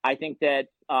I think that,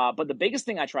 but the biggest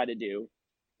thing I try to do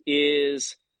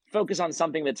is focus on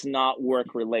something that's not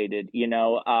work related,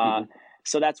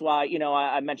 So that's why,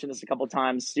 I mentioned this a couple of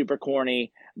times, super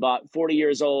corny, but 40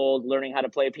 years old, learning how to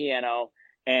play piano.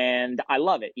 And I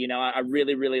love it. I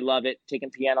really, really love it. Taking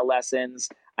piano lessons.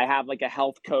 I have like a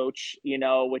health coach,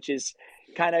 which is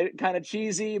kind of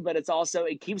cheesy, but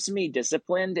it keeps me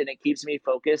disciplined, and it keeps me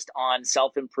focused on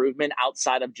self-improvement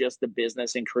outside of just the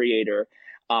business and creator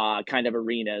kind of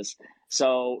arenas.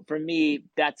 So for me,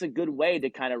 that's a good way to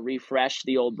kind of refresh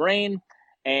the old brain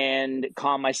and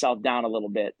calm myself down a little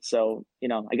bit. So,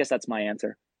 I guess that's my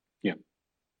answer. Yeah.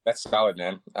 That's solid,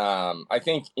 man. I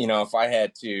think, if I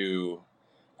had to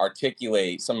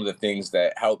articulate some of the things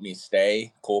that help me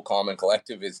stay cool, calm, and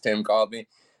collective, as Tim called me,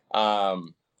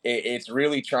 it's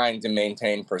really trying to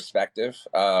maintain perspective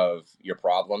of your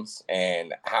problems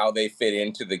and how they fit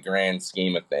into the grand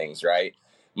scheme of things, right?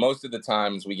 Most of the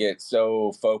times we get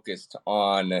so focused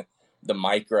on the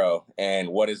micro and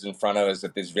what is in front of us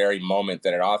at this very moment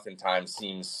that it oftentimes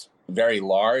seems very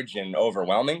large and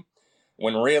overwhelming,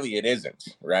 when really it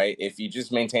isn't, right? If you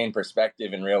just maintain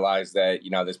perspective and realize that,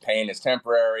 this pain is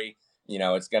temporary,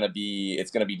 it's going to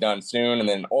be done soon, and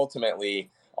then ultimately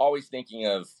always thinking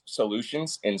of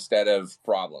solutions instead of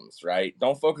problems, right?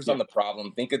 Don't focus on the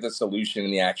problem, think of the solution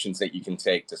and the actions that you can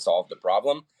take to solve the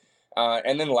problem.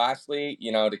 And then lastly,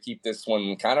 to keep this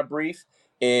one kind of brief,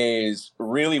 is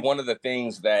really one of the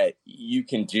things that you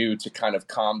can do to kind of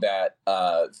combat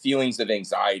feelings of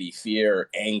anxiety, fear,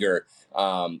 anger,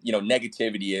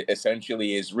 negativity,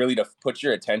 essentially, is really to put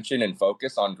your attention and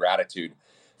focus on gratitude.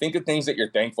 Think of things that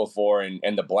you're thankful for,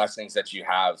 and the blessings that you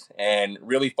have, and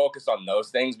really focus on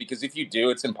those things, because if you do,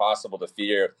 it's impossible to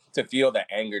feel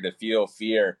the anger, to feel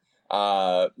fear,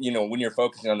 when you're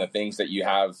focusing on the things that you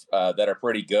have that are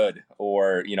pretty good,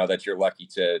 or that you're lucky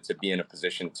to be in a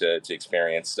position to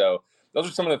experience. So those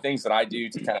are some of the things that I do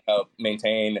to kind of help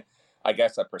maintain, I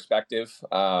guess, a perspective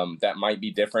that might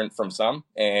be different from some,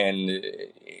 and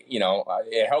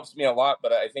it helps me a lot.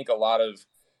 But I think a lot of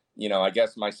I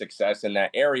guess my success in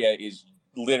that area is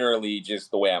literally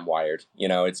just the way I'm wired.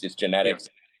 It's genetics.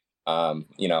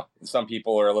 Some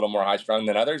people are a little more high strung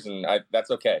than others, and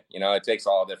that's okay. It takes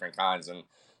all different kinds. And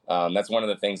that's one of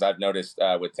the things I've noticed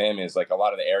with Tim, is like a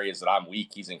lot of the areas that I'm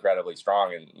weak, he's incredibly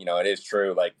strong. And, it is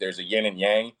true. Like there's a yin and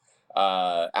yang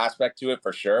aspect to it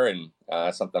for sure. And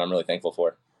that's something I'm really thankful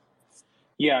for.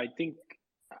 Yeah, I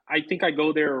think I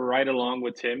go there right along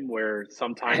with Tim, where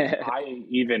sometimes I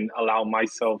even allow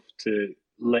myself to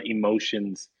let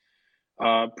emotions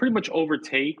pretty much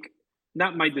overtake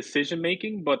not my decision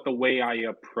making, but the way I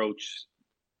approach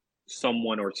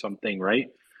someone or something, right?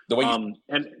 The way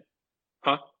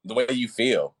the way you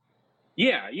feel.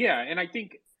 Yeah, and I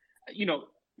think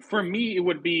for me it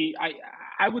would be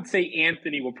I would say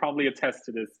Anthony will probably attest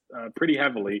to this pretty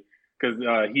heavily, because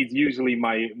he's usually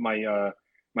my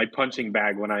punching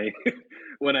bag when I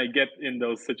when I get in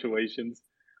those situations,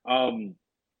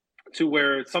 to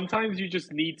where sometimes you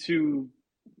just need to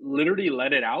literally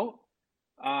let it out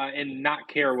and not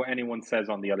care what anyone says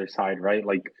on the other side, right?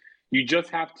 Like you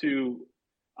just have to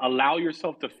allow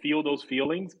yourself to feel those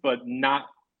feelings, but not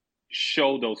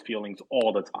show those feelings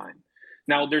all the time.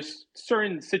 Now, there's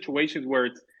certain situations where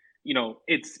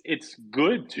it's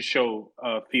good to show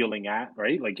a feeling at,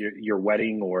 right? Like your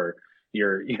wedding, or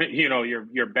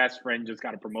your best friend just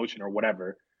got a promotion or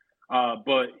whatever.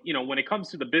 But when it comes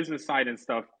to the business side and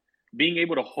stuff, being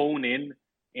able to hone in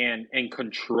and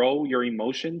control your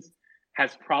emotions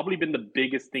has probably been the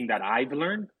biggest thing that I've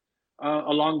learned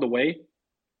along the way.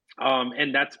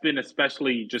 And that's been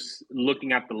especially just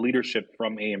looking at the leadership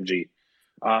from AMG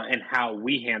and how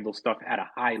we handle stuff at a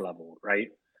high level, right?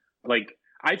 Like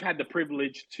I've had the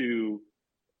privilege to,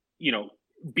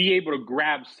 be able to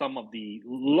grab some of the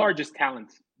largest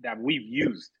talents that we've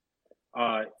used,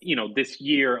 this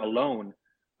year alone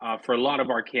for a lot of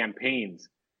our campaigns.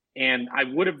 And I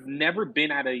would have never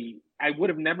been at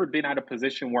a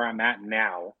position where I'm at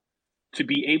now to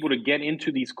be able to get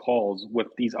into these calls with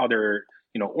these other,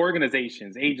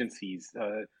 organizations, agencies,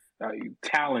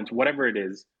 talent, whatever it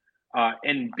is,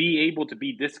 and be able to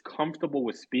be this comfortable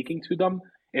with speaking to them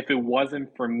if it wasn't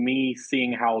for me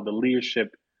seeing how the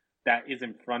leadership that is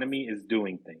in front of me is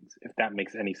doing things, if that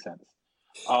makes any sense.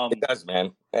 It does,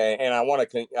 man. And I want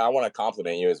to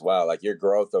compliment you as well. Like your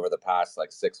growth over the past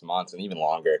 6 months and even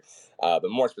longer, but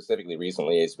more specifically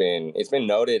recently, it's been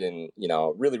noted, and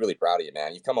really, really proud of you,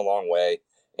 man. You've come a long way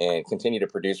and continue to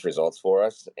produce results for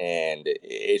us, and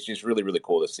it's just really, really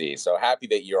cool to see. So happy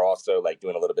that you're also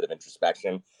doing a little bit of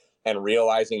introspection and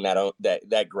realizing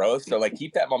that growth. So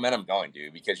keep that momentum going,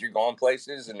 dude, because you're going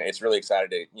places, and it's really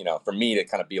excited to for me to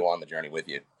kind of be along the journey with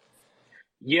you.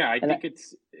 Yeah, I think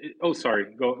it's. Oh, sorry.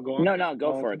 Go on. No,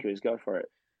 go for it, Cruz. Go for it.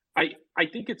 I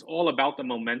think it's all about the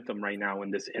momentum right now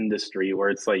in this industry, where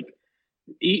it's like,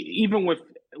 even with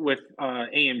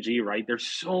AMG, right? There's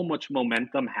so much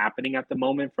momentum happening at the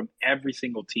moment from every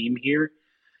single team here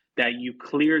that you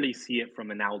clearly see it from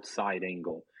an outside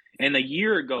angle. And a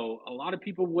year ago, a lot of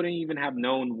people wouldn't even have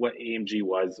known what AMG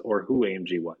was or who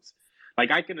AMG was.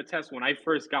 Like I can attest, when I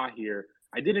first got here,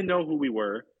 I didn't know who we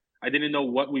were. I didn't know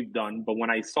what we've done, but when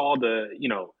I saw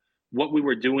what we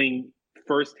were doing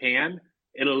firsthand,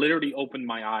 it literally opened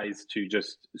my eyes to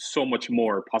just so much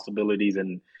more possibilities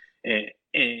and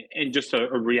just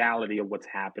a reality of what's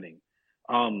happening.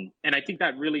 And I think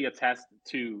that really attests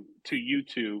to you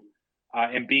two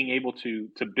and being able to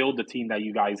build the team that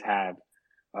you guys have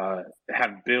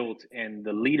built, and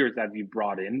the leaders that you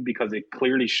brought in, because it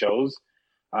clearly shows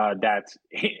that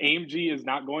AMG is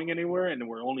not going anywhere, and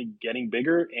we're only getting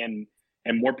bigger and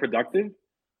more productive.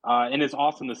 and it's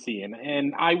awesome to see.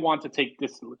 And I want to take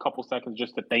this a couple seconds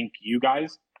just to thank you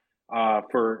guys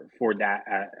for that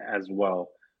as well.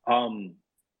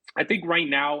 I think right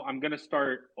now I'm gonna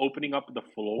start opening up the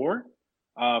floor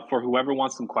for whoever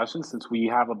wants some questions, since we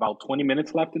have about 20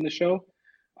 minutes left in the show.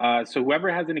 So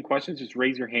whoever has any questions, just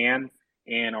raise your hand,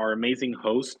 and our amazing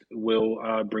host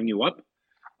will bring you up.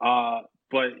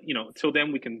 But till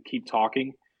then we can keep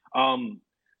talking.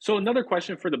 So another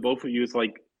question for the both of you is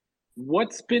like,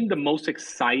 what's been the most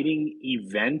exciting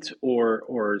event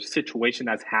or situation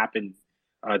that's happened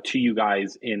to you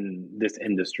guys in this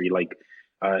industry? Like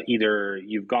either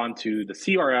you've gone to the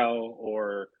CRL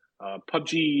or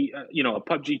PUBG, a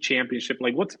PUBG championship.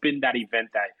 Like, what's been that event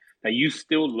that you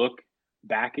still look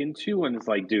back into and it's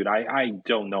like, dude, I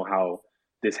don't know how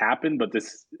this happened, but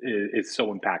this is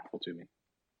so impactful to me.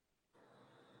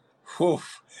 Whew.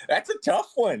 That's a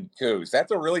tough one, Coos.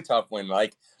 That's a really tough one.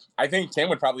 Like, I think Tim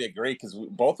would probably agree, because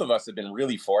both of us have been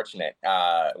really fortunate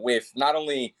with not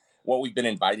only what we've been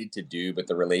invited to do, but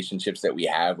the relationships that we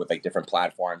have with like different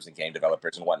platforms and game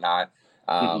developers and whatnot.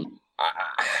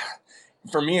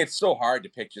 For me, it's so hard to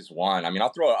pick just one. I mean, I'll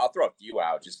throw a few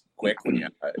out just quickly.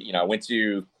 I went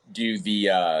to do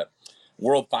the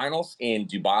World Finals in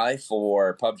Dubai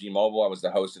for PUBG Mobile. I was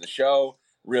the host of the show.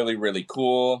 Really, really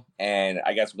cool. And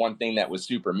I guess one thing that was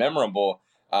super memorable,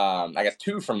 I guess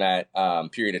two from that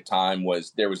period of time,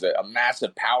 was there was a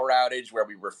massive power outage where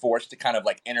we were forced to kind of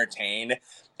like entertain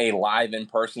a live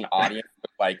in-person audience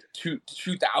with like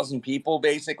 2,000 people,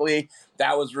 basically.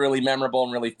 That was really memorable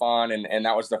and really fun. And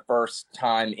that was the first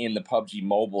time in the PUBG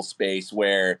Mobile space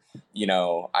where,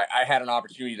 I had an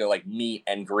opportunity to like meet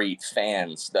and greet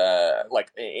fans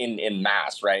like in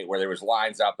mass, right? Where there was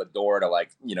lines out the door to like,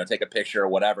 take a picture or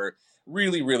whatever.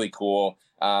 Really, really cool.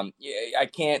 I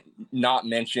can't not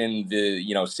mention the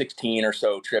 16 or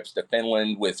so trips to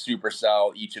Finland with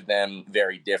Supercell, each of them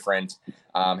very different.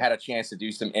 Had a chance to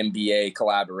do some NBA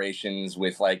collaborations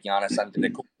with like Giannis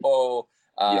Antetokounmpo,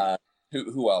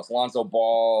 who else? Lonzo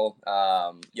Ball,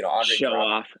 Andre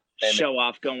Show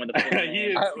off going with the he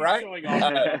is right? Showing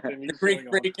off. Greek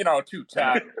freak,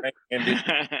 two-time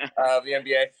of the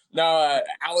NBA. No,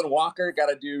 Alan Walker, got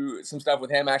to do some stuff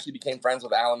with him. Actually became friends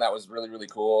with Alan. That was really, really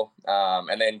cool.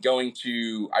 And then going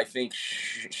to, I think,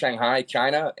 Shanghai,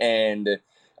 China, and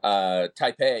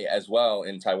Taipei as well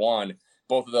in Taiwan.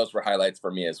 Both of those were highlights for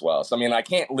me as well. So, I mean, I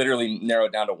can't literally narrow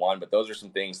it down to one, but those are some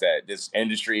things that this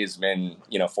industry has been,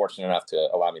 fortunate enough to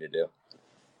allow me to do.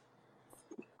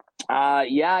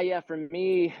 Yeah. For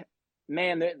me,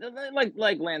 man,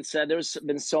 like Lance said, there's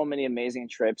been so many amazing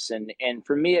trips, and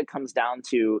for me, it comes down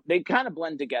to they kind of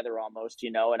blend together almost,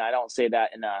 and I don't say that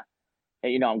in a,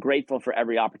 I'm grateful for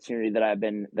every opportunity that I've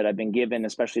been given,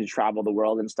 especially to travel the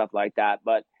world and stuff like that.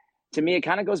 But to me, it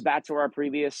kind of goes back to our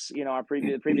previous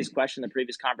question, the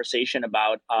previous conversation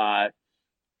about,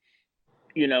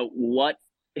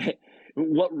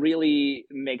 what really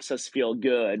makes us feel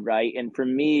good, right? And for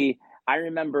me, I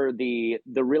remember the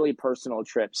really personal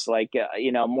trips, like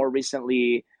more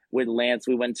recently with Lance,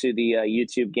 we went to the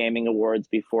YouTube Gaming Awards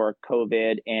before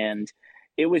COVID, and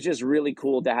it was just really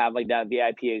cool to have like that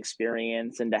VIP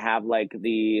experience and to have like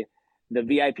the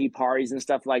VIP parties and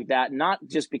stuff like that. Not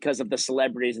just because of the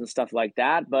celebrities and stuff like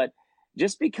that, but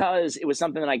just because it was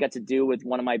something that I got to do with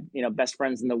one of my best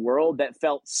friends in the world that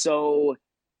felt so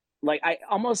like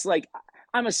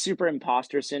I'm a super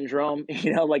imposter syndrome,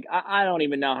 like I don't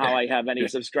even know how I have any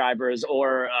subscribers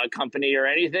or a company or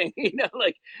anything,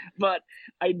 but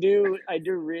I do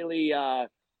really,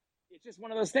 it's just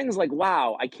one of those things like,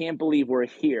 wow, I can't believe we're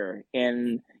here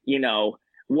and,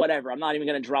 whatever. I'm not even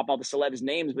going to drop all the celebs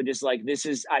names, but just like,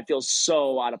 I feel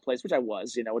so out of place, which I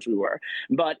was, which we were,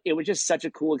 but it was just such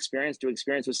a cool experience to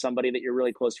experience with somebody that you're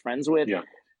really close friends with. Yeah.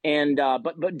 And,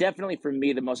 but definitely for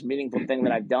me, the most meaningful thing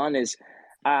that I've done is,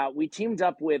 we teamed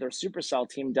up with, or Supercell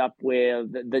teamed up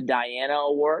with the Diana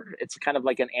Award. It's kind of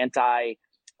like an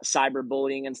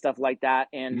anti-cyberbullying and stuff like that.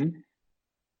 And,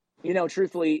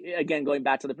 truthfully, again, going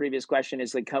back to the previous question,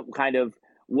 is like kind of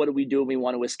what do we do when we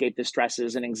want to escape the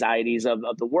stresses and anxieties of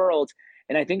the world?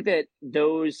 And I think that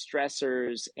those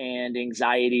stressors and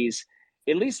anxieties,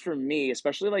 at least for me,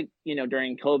 especially like,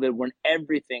 during COVID, when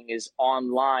everything is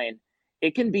online,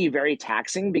 it can be very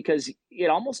taxing because it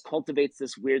almost cultivates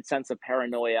this weird sense of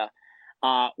paranoia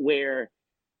where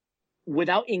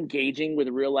without engaging with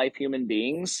real life human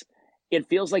beings, it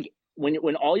feels like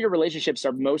when all your relationships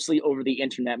are mostly over the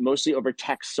internet, mostly over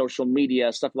text, social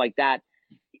media, stuff like that,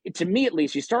 to me at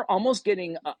least, you start almost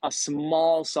getting a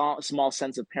small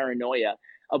sense of paranoia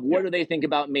of what do they think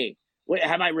about me?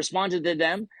 Have I responded to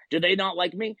them? Do they not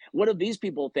like me? What do these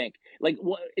people think? Like,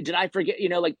 what did I forget?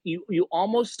 Like you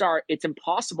almost start, it's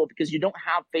impossible because you don't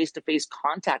have face-to-face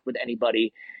contact with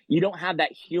anybody. You don't have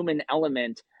that human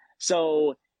element.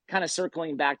 So kind of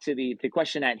circling back to the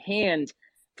question at hand,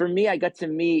 for me, I got to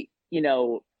meet,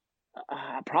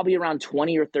 probably around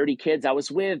 20 or 30 kids. I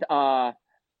was with, I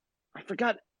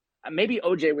forgot, maybe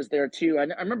OJ was there too. I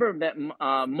remember that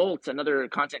Molt, another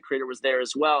content creator, was there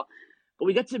as well. But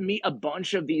we got to meet a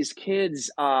bunch of these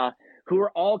kids who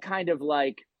were all kind of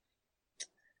like,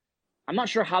 I'm not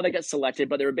sure how they got selected,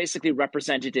 but they were basically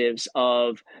representatives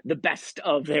of the best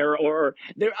of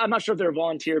I'm not sure if they're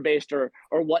volunteer based or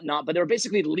whatnot, but they were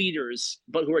basically leaders,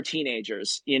 but who are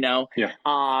teenagers,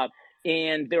 Yeah.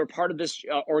 And they were part of this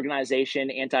organization,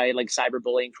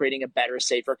 cyberbullying, creating a better,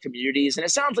 safer communities. And it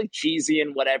sounds like cheesy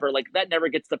and whatever, like that never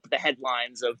gets the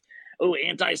headlines of, oh,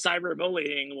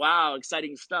 anti-cyberbullying. Wow,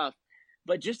 exciting stuff.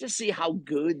 But just to see how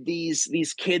good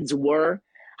these kids were,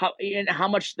 how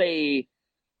much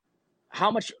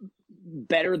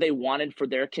better they wanted for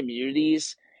their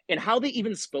communities, and how they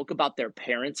even spoke about their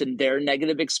parents and their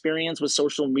negative experience with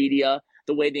social media,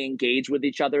 the way they engage with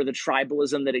each other, the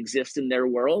tribalism that exists in their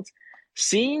world.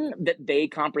 Seeing that they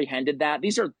comprehended that,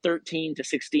 these are 13 to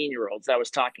 16-year-olds that I was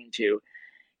talking to,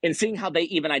 and seeing how they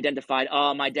even identified,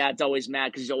 oh, my dad's always mad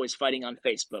because he's always fighting on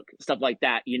Facebook, stuff like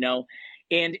that,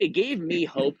 And it gave me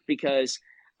hope because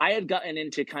I had gotten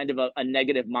into kind of a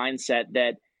negative mindset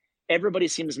that everybody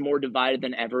seems more divided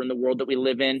than ever in the world that we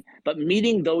live in. But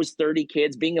meeting those 30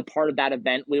 kids, being a part of that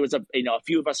event, there was a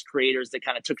few of us creators that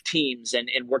kind of took teams and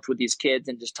worked with these kids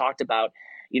and just talked about,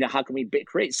 how can we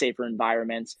create safer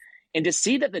environments? And to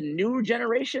see that the new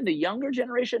generation, the younger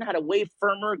generation, had a way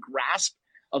firmer grasp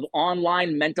of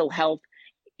online mental health,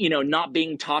 not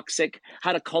being toxic,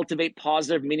 how to cultivate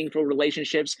positive, meaningful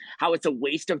relationships, how it's a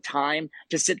waste of time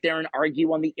to sit there and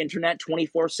argue on the internet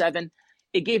 24/7.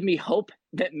 It gave me hope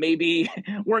that maybe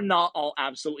we're not all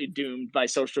absolutely doomed by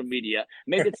social media.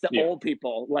 Maybe it's the old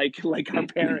people like our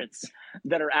parents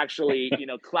that are actually,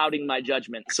 clouding my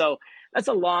judgment. So that's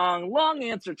a long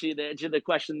answer to the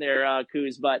question there,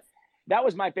 Kuz. But that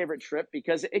was my favorite trip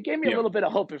because it gave me a little bit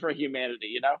of hope for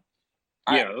humanity,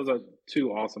 Yeah, those are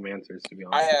two awesome answers, to be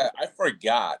honest. I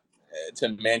forgot to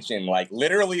mention,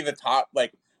 literally the top,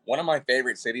 one of my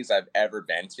favorite cities I've ever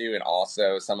been to, and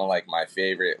also some of my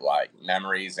favorite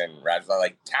memories and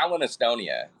Tallinn,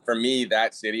 Estonia. For me,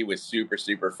 that city was super,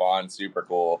 super fun, super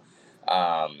cool.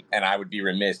 And I would be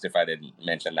remiss if I didn't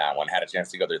mention that one. Had a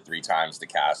chance to go there 3 times to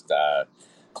cast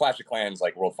Clash of Clans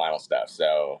World Final stuff.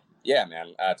 So yeah,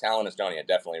 man, Tallinn, Estonia,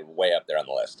 definitely way up there on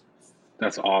the list.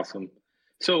 That's awesome.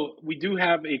 So we do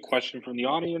have a question from the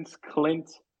audience.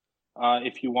 Clint,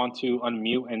 if you want to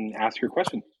unmute and ask your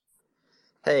question.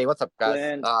 Hey, what's up, guys?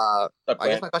 Clint. I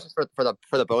guess my question is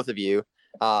for the both of you.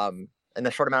 In the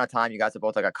short amount of time, you guys have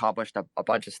both accomplished a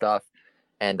bunch of stuff,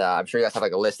 and I'm sure you guys have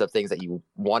a list of things that you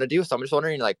want to do. So I'm just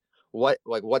wondering,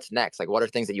 what's next? What are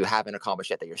things that you haven't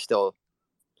accomplished yet that you're still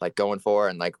going for,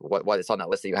 and what is on that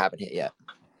list that you haven't hit yet?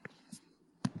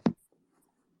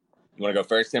 You want to go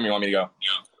first, Tim? Or you want me to go?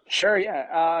 Sure,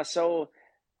 yeah. So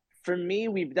for me,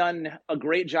 we've done a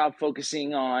great job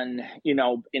focusing on,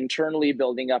 internally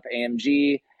building up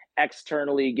AMG,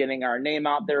 externally getting our name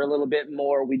out there a little bit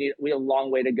more. We have a long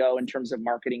way to go in terms of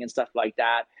marketing and stuff like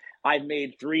that. I've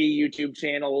made 3 YouTube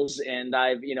channels, and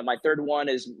my third one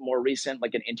is more recent,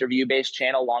 an interview-based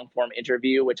channel, long-form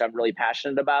interview, which I'm really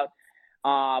passionate about.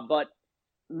 But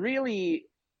really,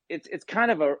 it's kind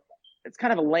of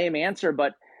a lame answer,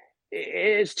 but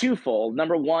it's twofold.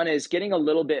 Number one is getting a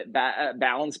little bit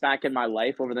balance back in my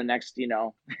life over the next,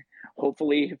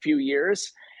 hopefully a few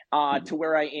years, to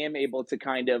where I am able to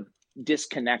kind of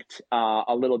disconnect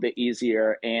a little bit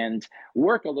easier and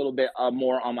work a little bit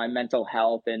more on my mental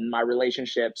health and my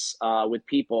relationships with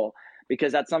people,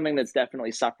 because that's something that's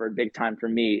definitely suffered big time for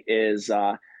me, is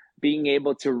being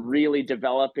able to really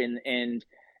develop and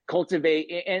cultivate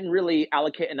and really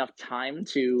allocate enough time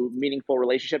to meaningful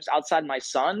relationships outside my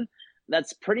son.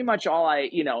 That's pretty much all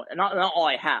not all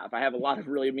I have. I have a lot of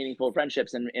really meaningful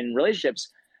friendships and relationships,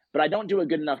 but I don't do a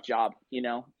good enough job,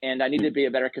 and I need to be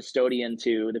a better custodian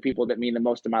to the people that mean the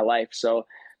most in my life. So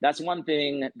that's one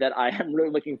thing that I am really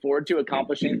looking forward to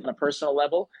accomplishing on a personal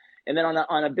level. And then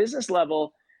on a business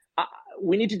level,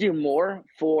 we need to do more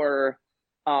for,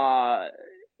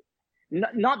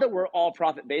 not that we're all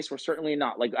profit-based. We're certainly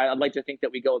not. I'd like to think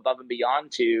that we go above and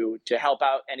beyond to help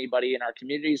out anybody in our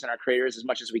communities and our creators as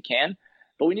much as we can.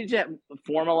 But we need to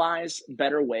formalize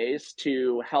better ways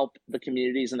to help the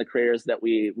communities and the creators that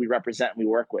we represent and we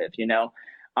work with,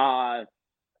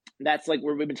 that's like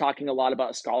where we've been talking a lot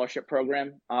about a scholarship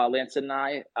program, Lance and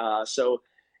I. So,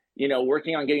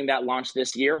 working on getting that launched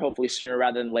this year, hopefully sooner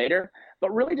rather than later,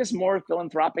 but really just more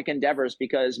philanthropic endeavors,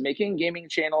 because making gaming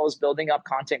channels, building up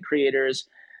content creators,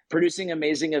 producing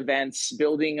amazing events,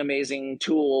 building amazing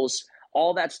tools,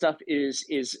 all that stuff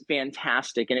is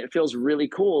fantastic. And it feels really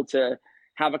cool to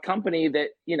have a company that,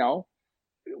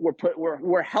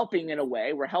 we're helping in a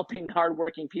way. We're helping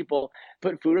hardworking people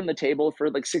put food on the table for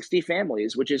like 60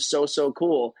 families, which is so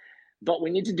cool. But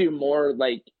we need to do more,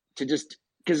 like, to just,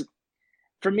 because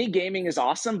for me, gaming is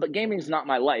awesome, but gaming is not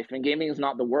my life, and gaming is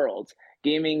not the world.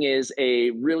 Gaming is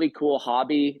a really cool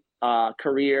hobby,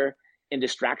 career, and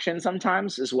distraction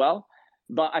sometimes as well.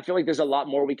 But I feel like there's a lot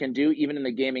more we can do, even in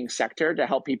the gaming sector, to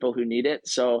help people who need it.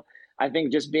 So I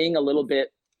think just being a little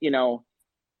bit,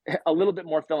 a little bit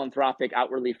more philanthropic,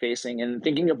 outwardly facing, and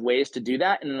thinking of ways to do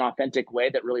that in an authentic way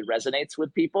that really resonates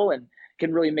with people and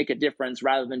can really make a difference,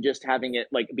 rather than just having it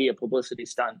like be a publicity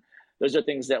stunt. Those are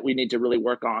things that we need to really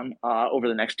work on over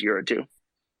the next year or two.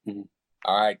 Mm-hmm.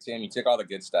 All right, Tim, you took all the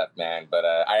good stuff, man. But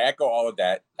I echo all of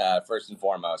that. First and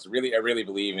foremost, I really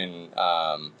believe in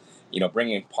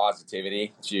bringing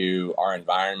positivity to our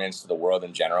environments, to the world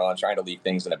in general, and trying to leave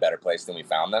things in a better place than we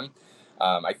found them.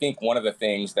 I think one of the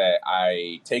things that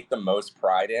I take the most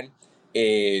pride in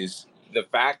is the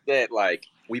fact that, like,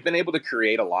 we've been able to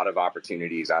create a lot of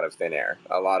opportunities out of thin air,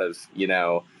 a lot of,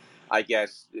 I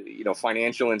guess,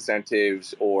 financial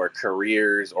incentives or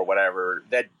careers or whatever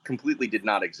that completely did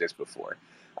not exist before.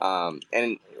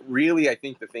 And really, I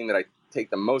think the thing that I take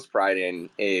the most pride in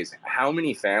is how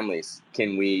many families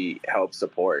can we help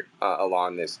support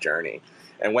along this journey.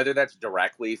 And whether that's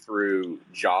directly through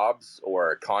jobs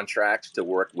or contracts to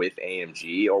work with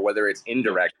AMG, or whether it's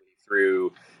indirectly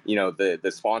through, the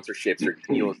sponsorships or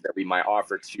deals that we might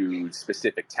offer to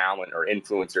specific talent or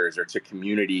influencers or to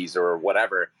communities or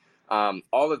whatever.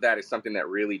 All of that is something that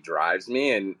really drives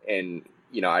me. And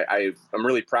I'm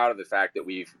really proud of the fact that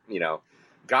we've,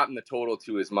 gotten the total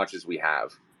to as much as we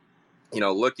have.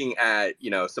 Looking at,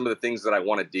 some of the things that I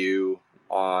want to do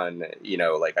on,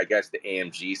 I guess the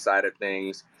AMG side of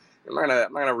things. I'm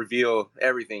not gonna reveal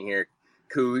everything here,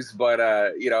 Kuz, but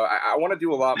I want to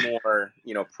do a lot more,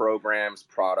 programs,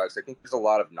 products. I think there's a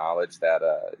lot of knowledge that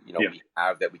we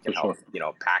have that we can help,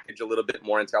 package a little bit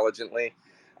more intelligently.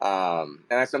 And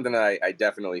that's something that I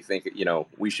definitely think,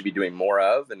 we should be doing more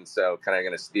of. And so kind of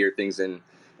going to steer things in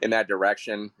that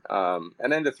direction.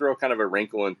 And then to throw kind of a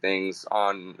wrinkle in things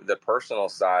on the personal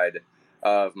side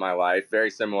of my life,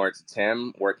 very similar to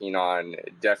Tim, working on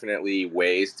definitely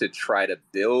ways to try to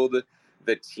build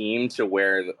the team to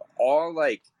where all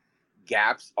like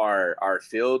gaps are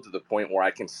filled to the point where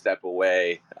I can step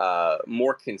away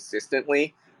more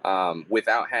consistently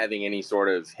without having any sort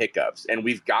of hiccups. And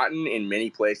we've gotten in many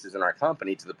places in our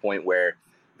company to the point where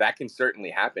that can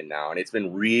certainly happen now. And it's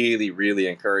been really, really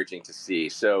encouraging to see.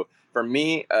 So for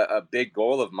me, a big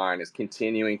goal of mine is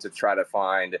continuing to try to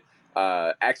find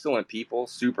excellent people,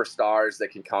 superstars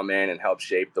that can come in and help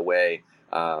shape the way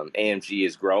AMG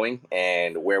is growing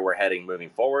and where we're heading moving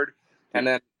forward. And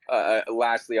then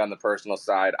lastly, on the personal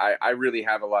side, I really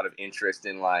have a lot of interest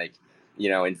in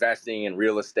investing in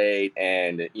real estate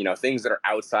and, things that are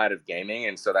outside of gaming.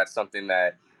 And so that's something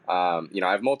that, I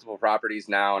have multiple properties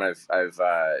now, and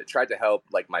I've tried to help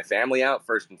like my family out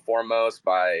first and foremost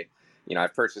by,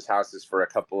 I've purchased houses for a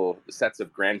couple sets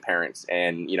of grandparents,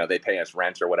 and, they pay us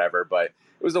rent or whatever, but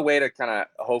it was a way to kind of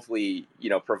hopefully,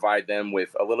 provide them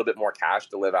with a little bit more cash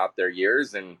to live out their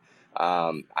years. And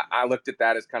I looked at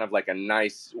that as kind of like a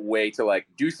nice way to like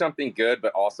do something good,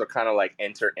 but also kind of like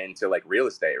enter into like real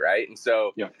estate. Right. And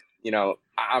so,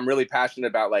 I'm really passionate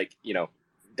about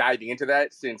diving into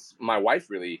that, since my wife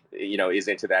really, is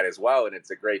into that as well. And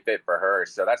it's a great fit for her.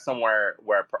 So that's somewhere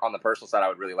where on the personal side, I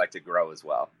would really like to grow as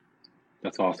well.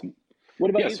 That's awesome. What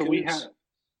about you? So we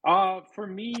have, for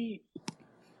me,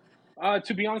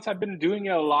 to be honest, I've been doing it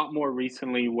a lot more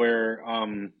recently where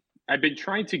I've been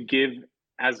trying to give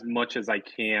as much as I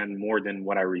can more than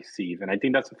what I receive. And I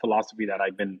think that's a philosophy that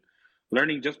I've been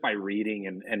learning just by reading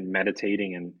and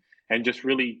meditating and just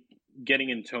really getting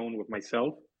in tone with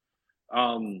myself.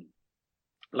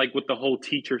 Like with the whole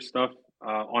teacher stuff,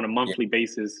 on a monthly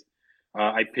basis,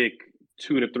 I pick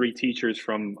 2 to 3 teachers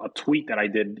from a tweet that I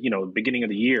did, beginning of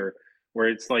the year, where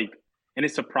it's like, and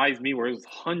it surprised me where it was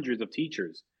hundreds of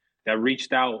teachers that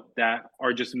reached out that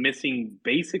are just missing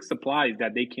basic supplies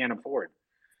that they can't afford.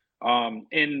 And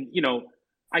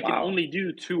I can only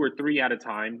do 2 or 3 at a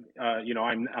time.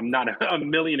 I'm not a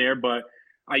millionaire, but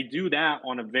I do that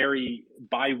on a very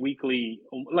bi-weekly,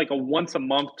 like a once a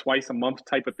month, twice a month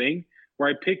type of thing, where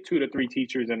I pick 2 to 3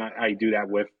 teachers and I do that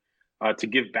with. to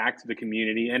give back to the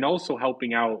community, and also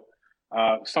helping out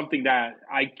something that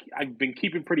I've been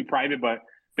keeping pretty private, but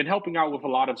been helping out with a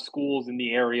lot of schools in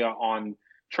the area on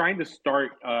trying to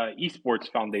start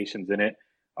esports foundations in it,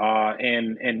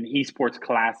 and esports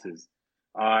classes,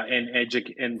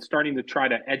 and starting to try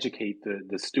to educate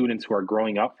the students who are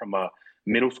growing up from a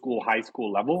middle school, high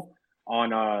school level on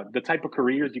the type of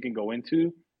careers you can go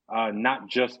into, not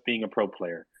just being a pro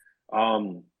player.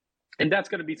 And that's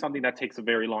going to be something that takes a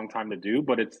very long time to do,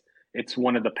 but it's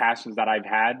one of the passions that I've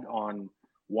had on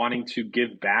wanting to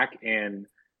give back and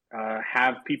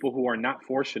have people who are not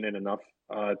fortunate enough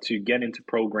to get into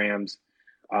programs,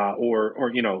 or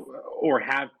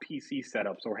have PC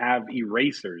setups, or have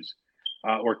erasers,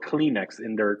 or Kleenex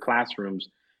in their classrooms,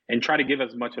 and try to give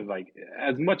as much as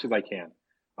I can.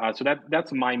 So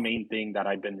that's my main thing that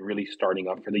I've been really starting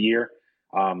up for the year,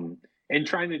 and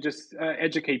trying to just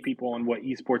educate people on what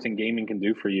esports and gaming can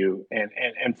do for you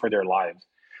and for their lives.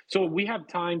 So we have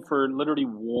time for literally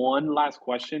one last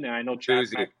question, and I know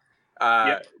Susie,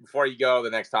 Yep. before you go to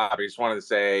the next topic, I just wanted to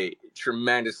say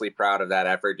tremendously proud of that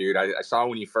effort, dude. I saw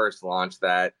when you first launched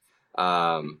that.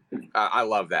 I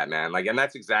love that, man. Like, and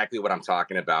that's exactly what I'm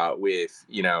talking about with,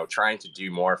 trying to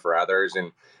do more for others.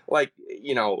 And like,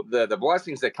 the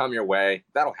blessings that come your way,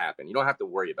 that'll happen. You don't have to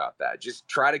worry about that. Just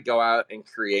try to go out and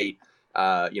create,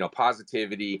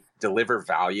 positivity, deliver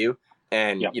value.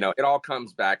 And, Yep. it all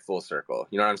comes back full circle.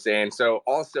 You know what I'm saying? So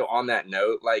also on that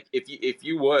note, like if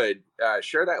you would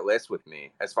share that list with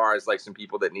me as far as like some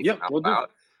people that need Yep, some help we'll do.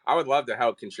 out. I would love to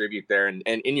help contribute there and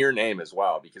in your name as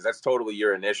well, because that's totally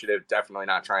your initiative. Definitely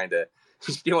not trying to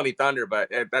steal any thunder, but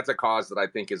that's a cause that I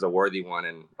think is a worthy one,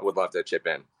 and I would love to chip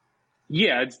in.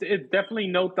 Yeah, it's definitely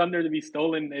no thunder to be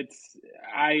stolen.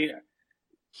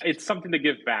 It's something to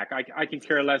give back. I can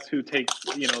care less who takes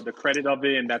the credit of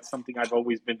it, and that's something I've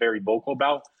always been very vocal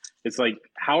about. It's like,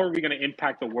 how are we going to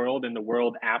impact the world and the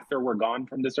world after we're gone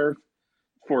from this earth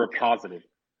for a positive?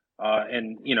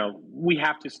 And we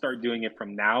have to start doing it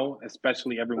from now,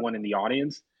 especially everyone in the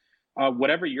audience.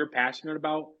 Whatever you're passionate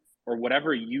about, or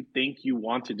whatever you think you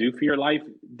want to do for your life,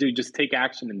 dude, just take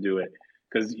action and do it,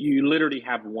 because you literally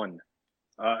have one.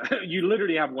 You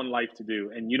literally have one life to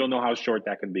do, and you don't know how short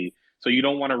that can be. So you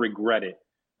don't want to regret it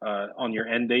on your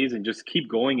end days, and just keep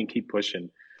going and keep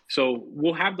pushing. So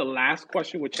we'll have the last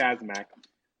question with Chazmac.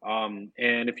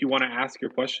 And if you want to ask your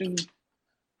question.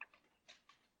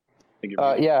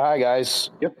 Yeah, hi guys.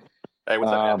 Yep. Hey,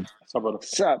 what's up, man? What's up, brother?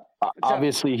 What's up?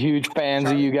 Obviously, huge fans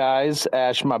Charlie. of you guys.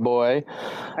 Ash, my boy.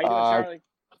 How you doing, Charlie?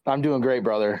 I'm doing great,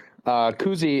 brother.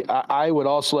 Kuzi, I would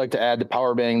also like to add to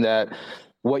Powerbang that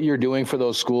what you're doing for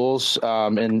those schools,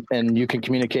 and you can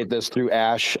communicate this through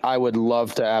Ash. I would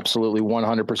love to absolutely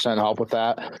 100% help with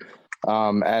that.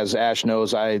 As Ash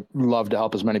knows, I love to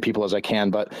help as many people as I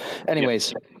can. But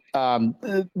anyways,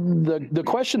 the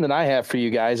question that I have for you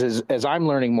guys is, as I'm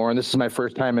learning more, and this is my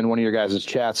first time in one of your guys'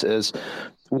 chats, is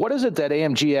what is it that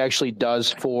AMG actually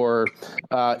does for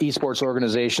esports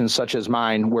organizations such as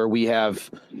mine, where we have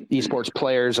esports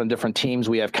players on different teams,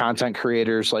 we have content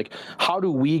creators? Like, how do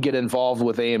we get involved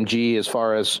with AMG as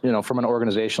far as, from an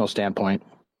organizational standpoint?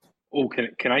 Oh,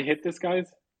 can I hit this, guys?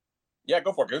 Yeah,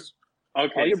 go for it, Goose.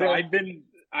 Okay, so I've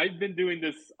been doing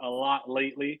this a lot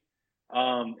lately,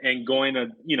 and going to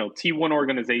T1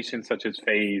 organizations such as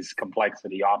FaZe,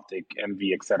 Complexity, Optic,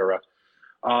 MV, etc.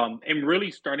 And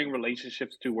really starting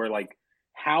relationships to where, like,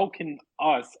 how can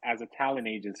us as a talent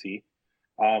agency,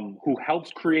 who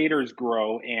helps creators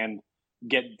grow and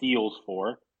get deals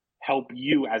help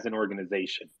you as an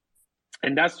organization?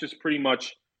 And that's just pretty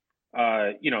much,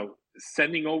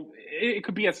 sending over. It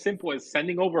could be as simple as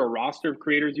sending over a roster of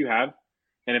creators you have,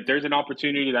 and if there's an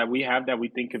opportunity that we have that we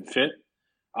think can fit,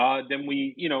 then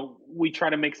we try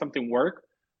to make something work.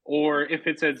 Or if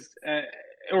it's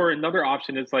or another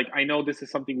option is, like, I know this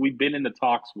is something we've been in the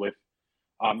talks with,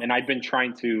 and I've been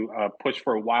trying to push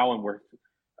for a while, and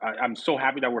I'm so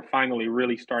happy that we're finally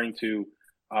really starting to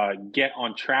get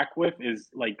on track with, is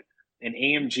like an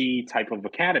AMG type of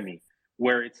academy,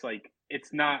 where it's like,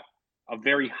 it's not a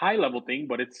very high level thing,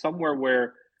 but it's somewhere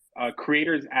where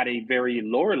creators at a very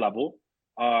lower level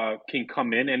can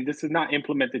come in. And this is not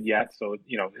implemented yet, so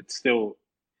it's still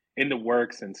in the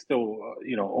works, and still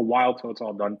a while till it's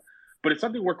all done. But it's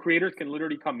something where creators can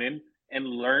literally come in and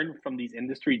learn from these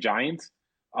industry giants,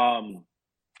 and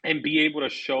be able to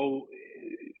show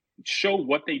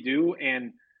what they do,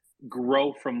 and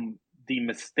grow from the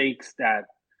mistakes that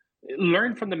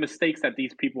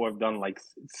these people have done. Like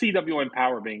CW and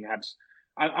Powerbang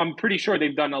I'm pretty sure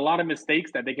they've done a lot of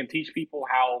mistakes that they can teach people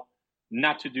how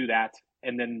not to do that,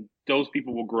 and then those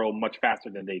people will grow much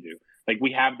faster than they do. Like,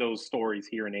 we have those stories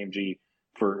here in AMG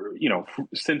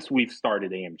since we've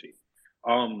started AMG.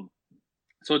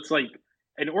 So it's like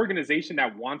an organization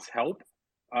that wants help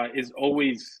is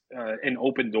always an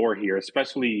open door here,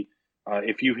 especially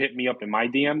if you hit me up in my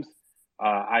DMs.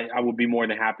 I would be more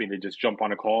than happy to just jump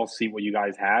on a call, see what you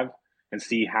guys have, and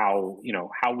see how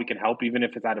we can help, even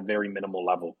if it's at a very minimal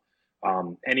level.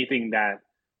 Anything that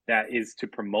is to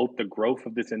promote the growth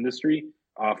of this industry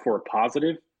for a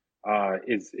positive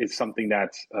is something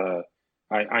that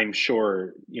I'm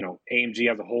sure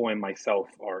AMG as a whole and myself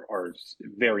are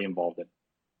very involved in.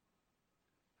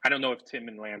 I don't know if Tim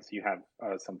and Lance, you have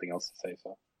something else to say.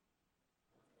 So.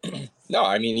 No,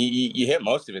 I mean, you hit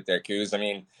most of it there, Kuz. I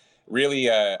mean, really,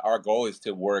 our goal is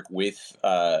to work with,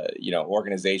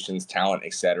 organizations, talent,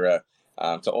 et cetera,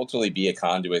 to ultimately be a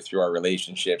conduit through our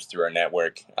relationships, through our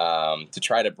network, to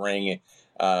try to bring,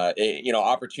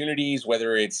 opportunities,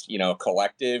 whether it's,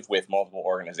 collective with multiple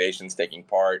organizations taking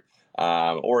part,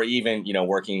 or even,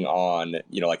 working on,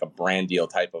 like a brand deal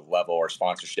type of level or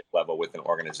sponsorship level with an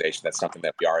organization. That's something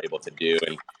that we are able to do.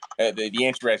 And the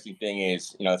interesting thing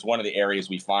is, it's one of the areas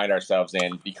we find ourselves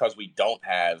in because we don't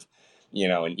have,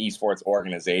 an esports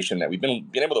organization, that we've been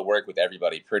able to work with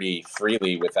everybody pretty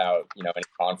freely without, any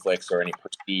conflicts or any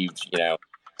perceived,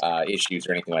 issues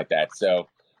or anything like that. So,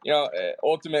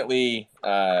 ultimately,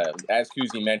 as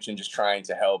Kuzi mentioned, just trying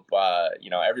to help,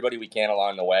 everybody we can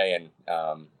along the way. And,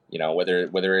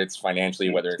 whether it's financially,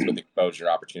 whether it's with exposure,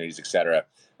 opportunities, et cetera.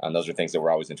 Those are things that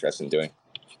we're always interested in doing.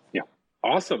 Yeah.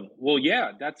 Awesome. Well,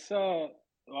 yeah, that's,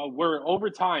 we're over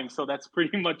time. So that's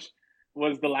pretty much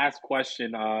was the last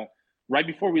question. Right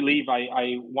before we leave,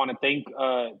 I want to thank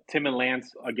Tim and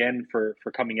Lance again for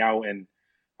coming out and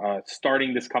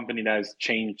starting this company that has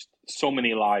changed so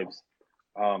many lives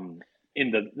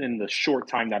in the short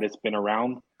time that it's been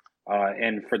around,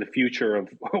 and for the future of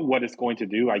what it's going to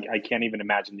do. I can't even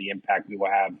imagine the impact we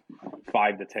will have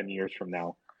 5 to 10 years from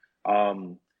now.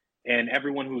 And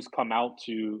everyone who's come out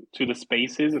to the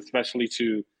spaces, especially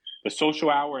to the social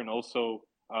hour and also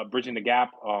Bridging the Gap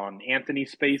on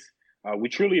Anthony's space. We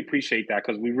truly appreciate that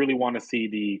because we really want to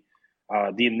see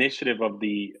the initiative of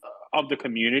the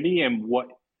community and what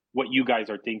you guys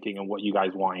are thinking and what you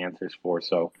guys want answers for.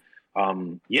 So,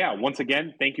 once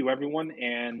again, thank you everyone,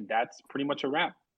 and that's pretty much a wrap.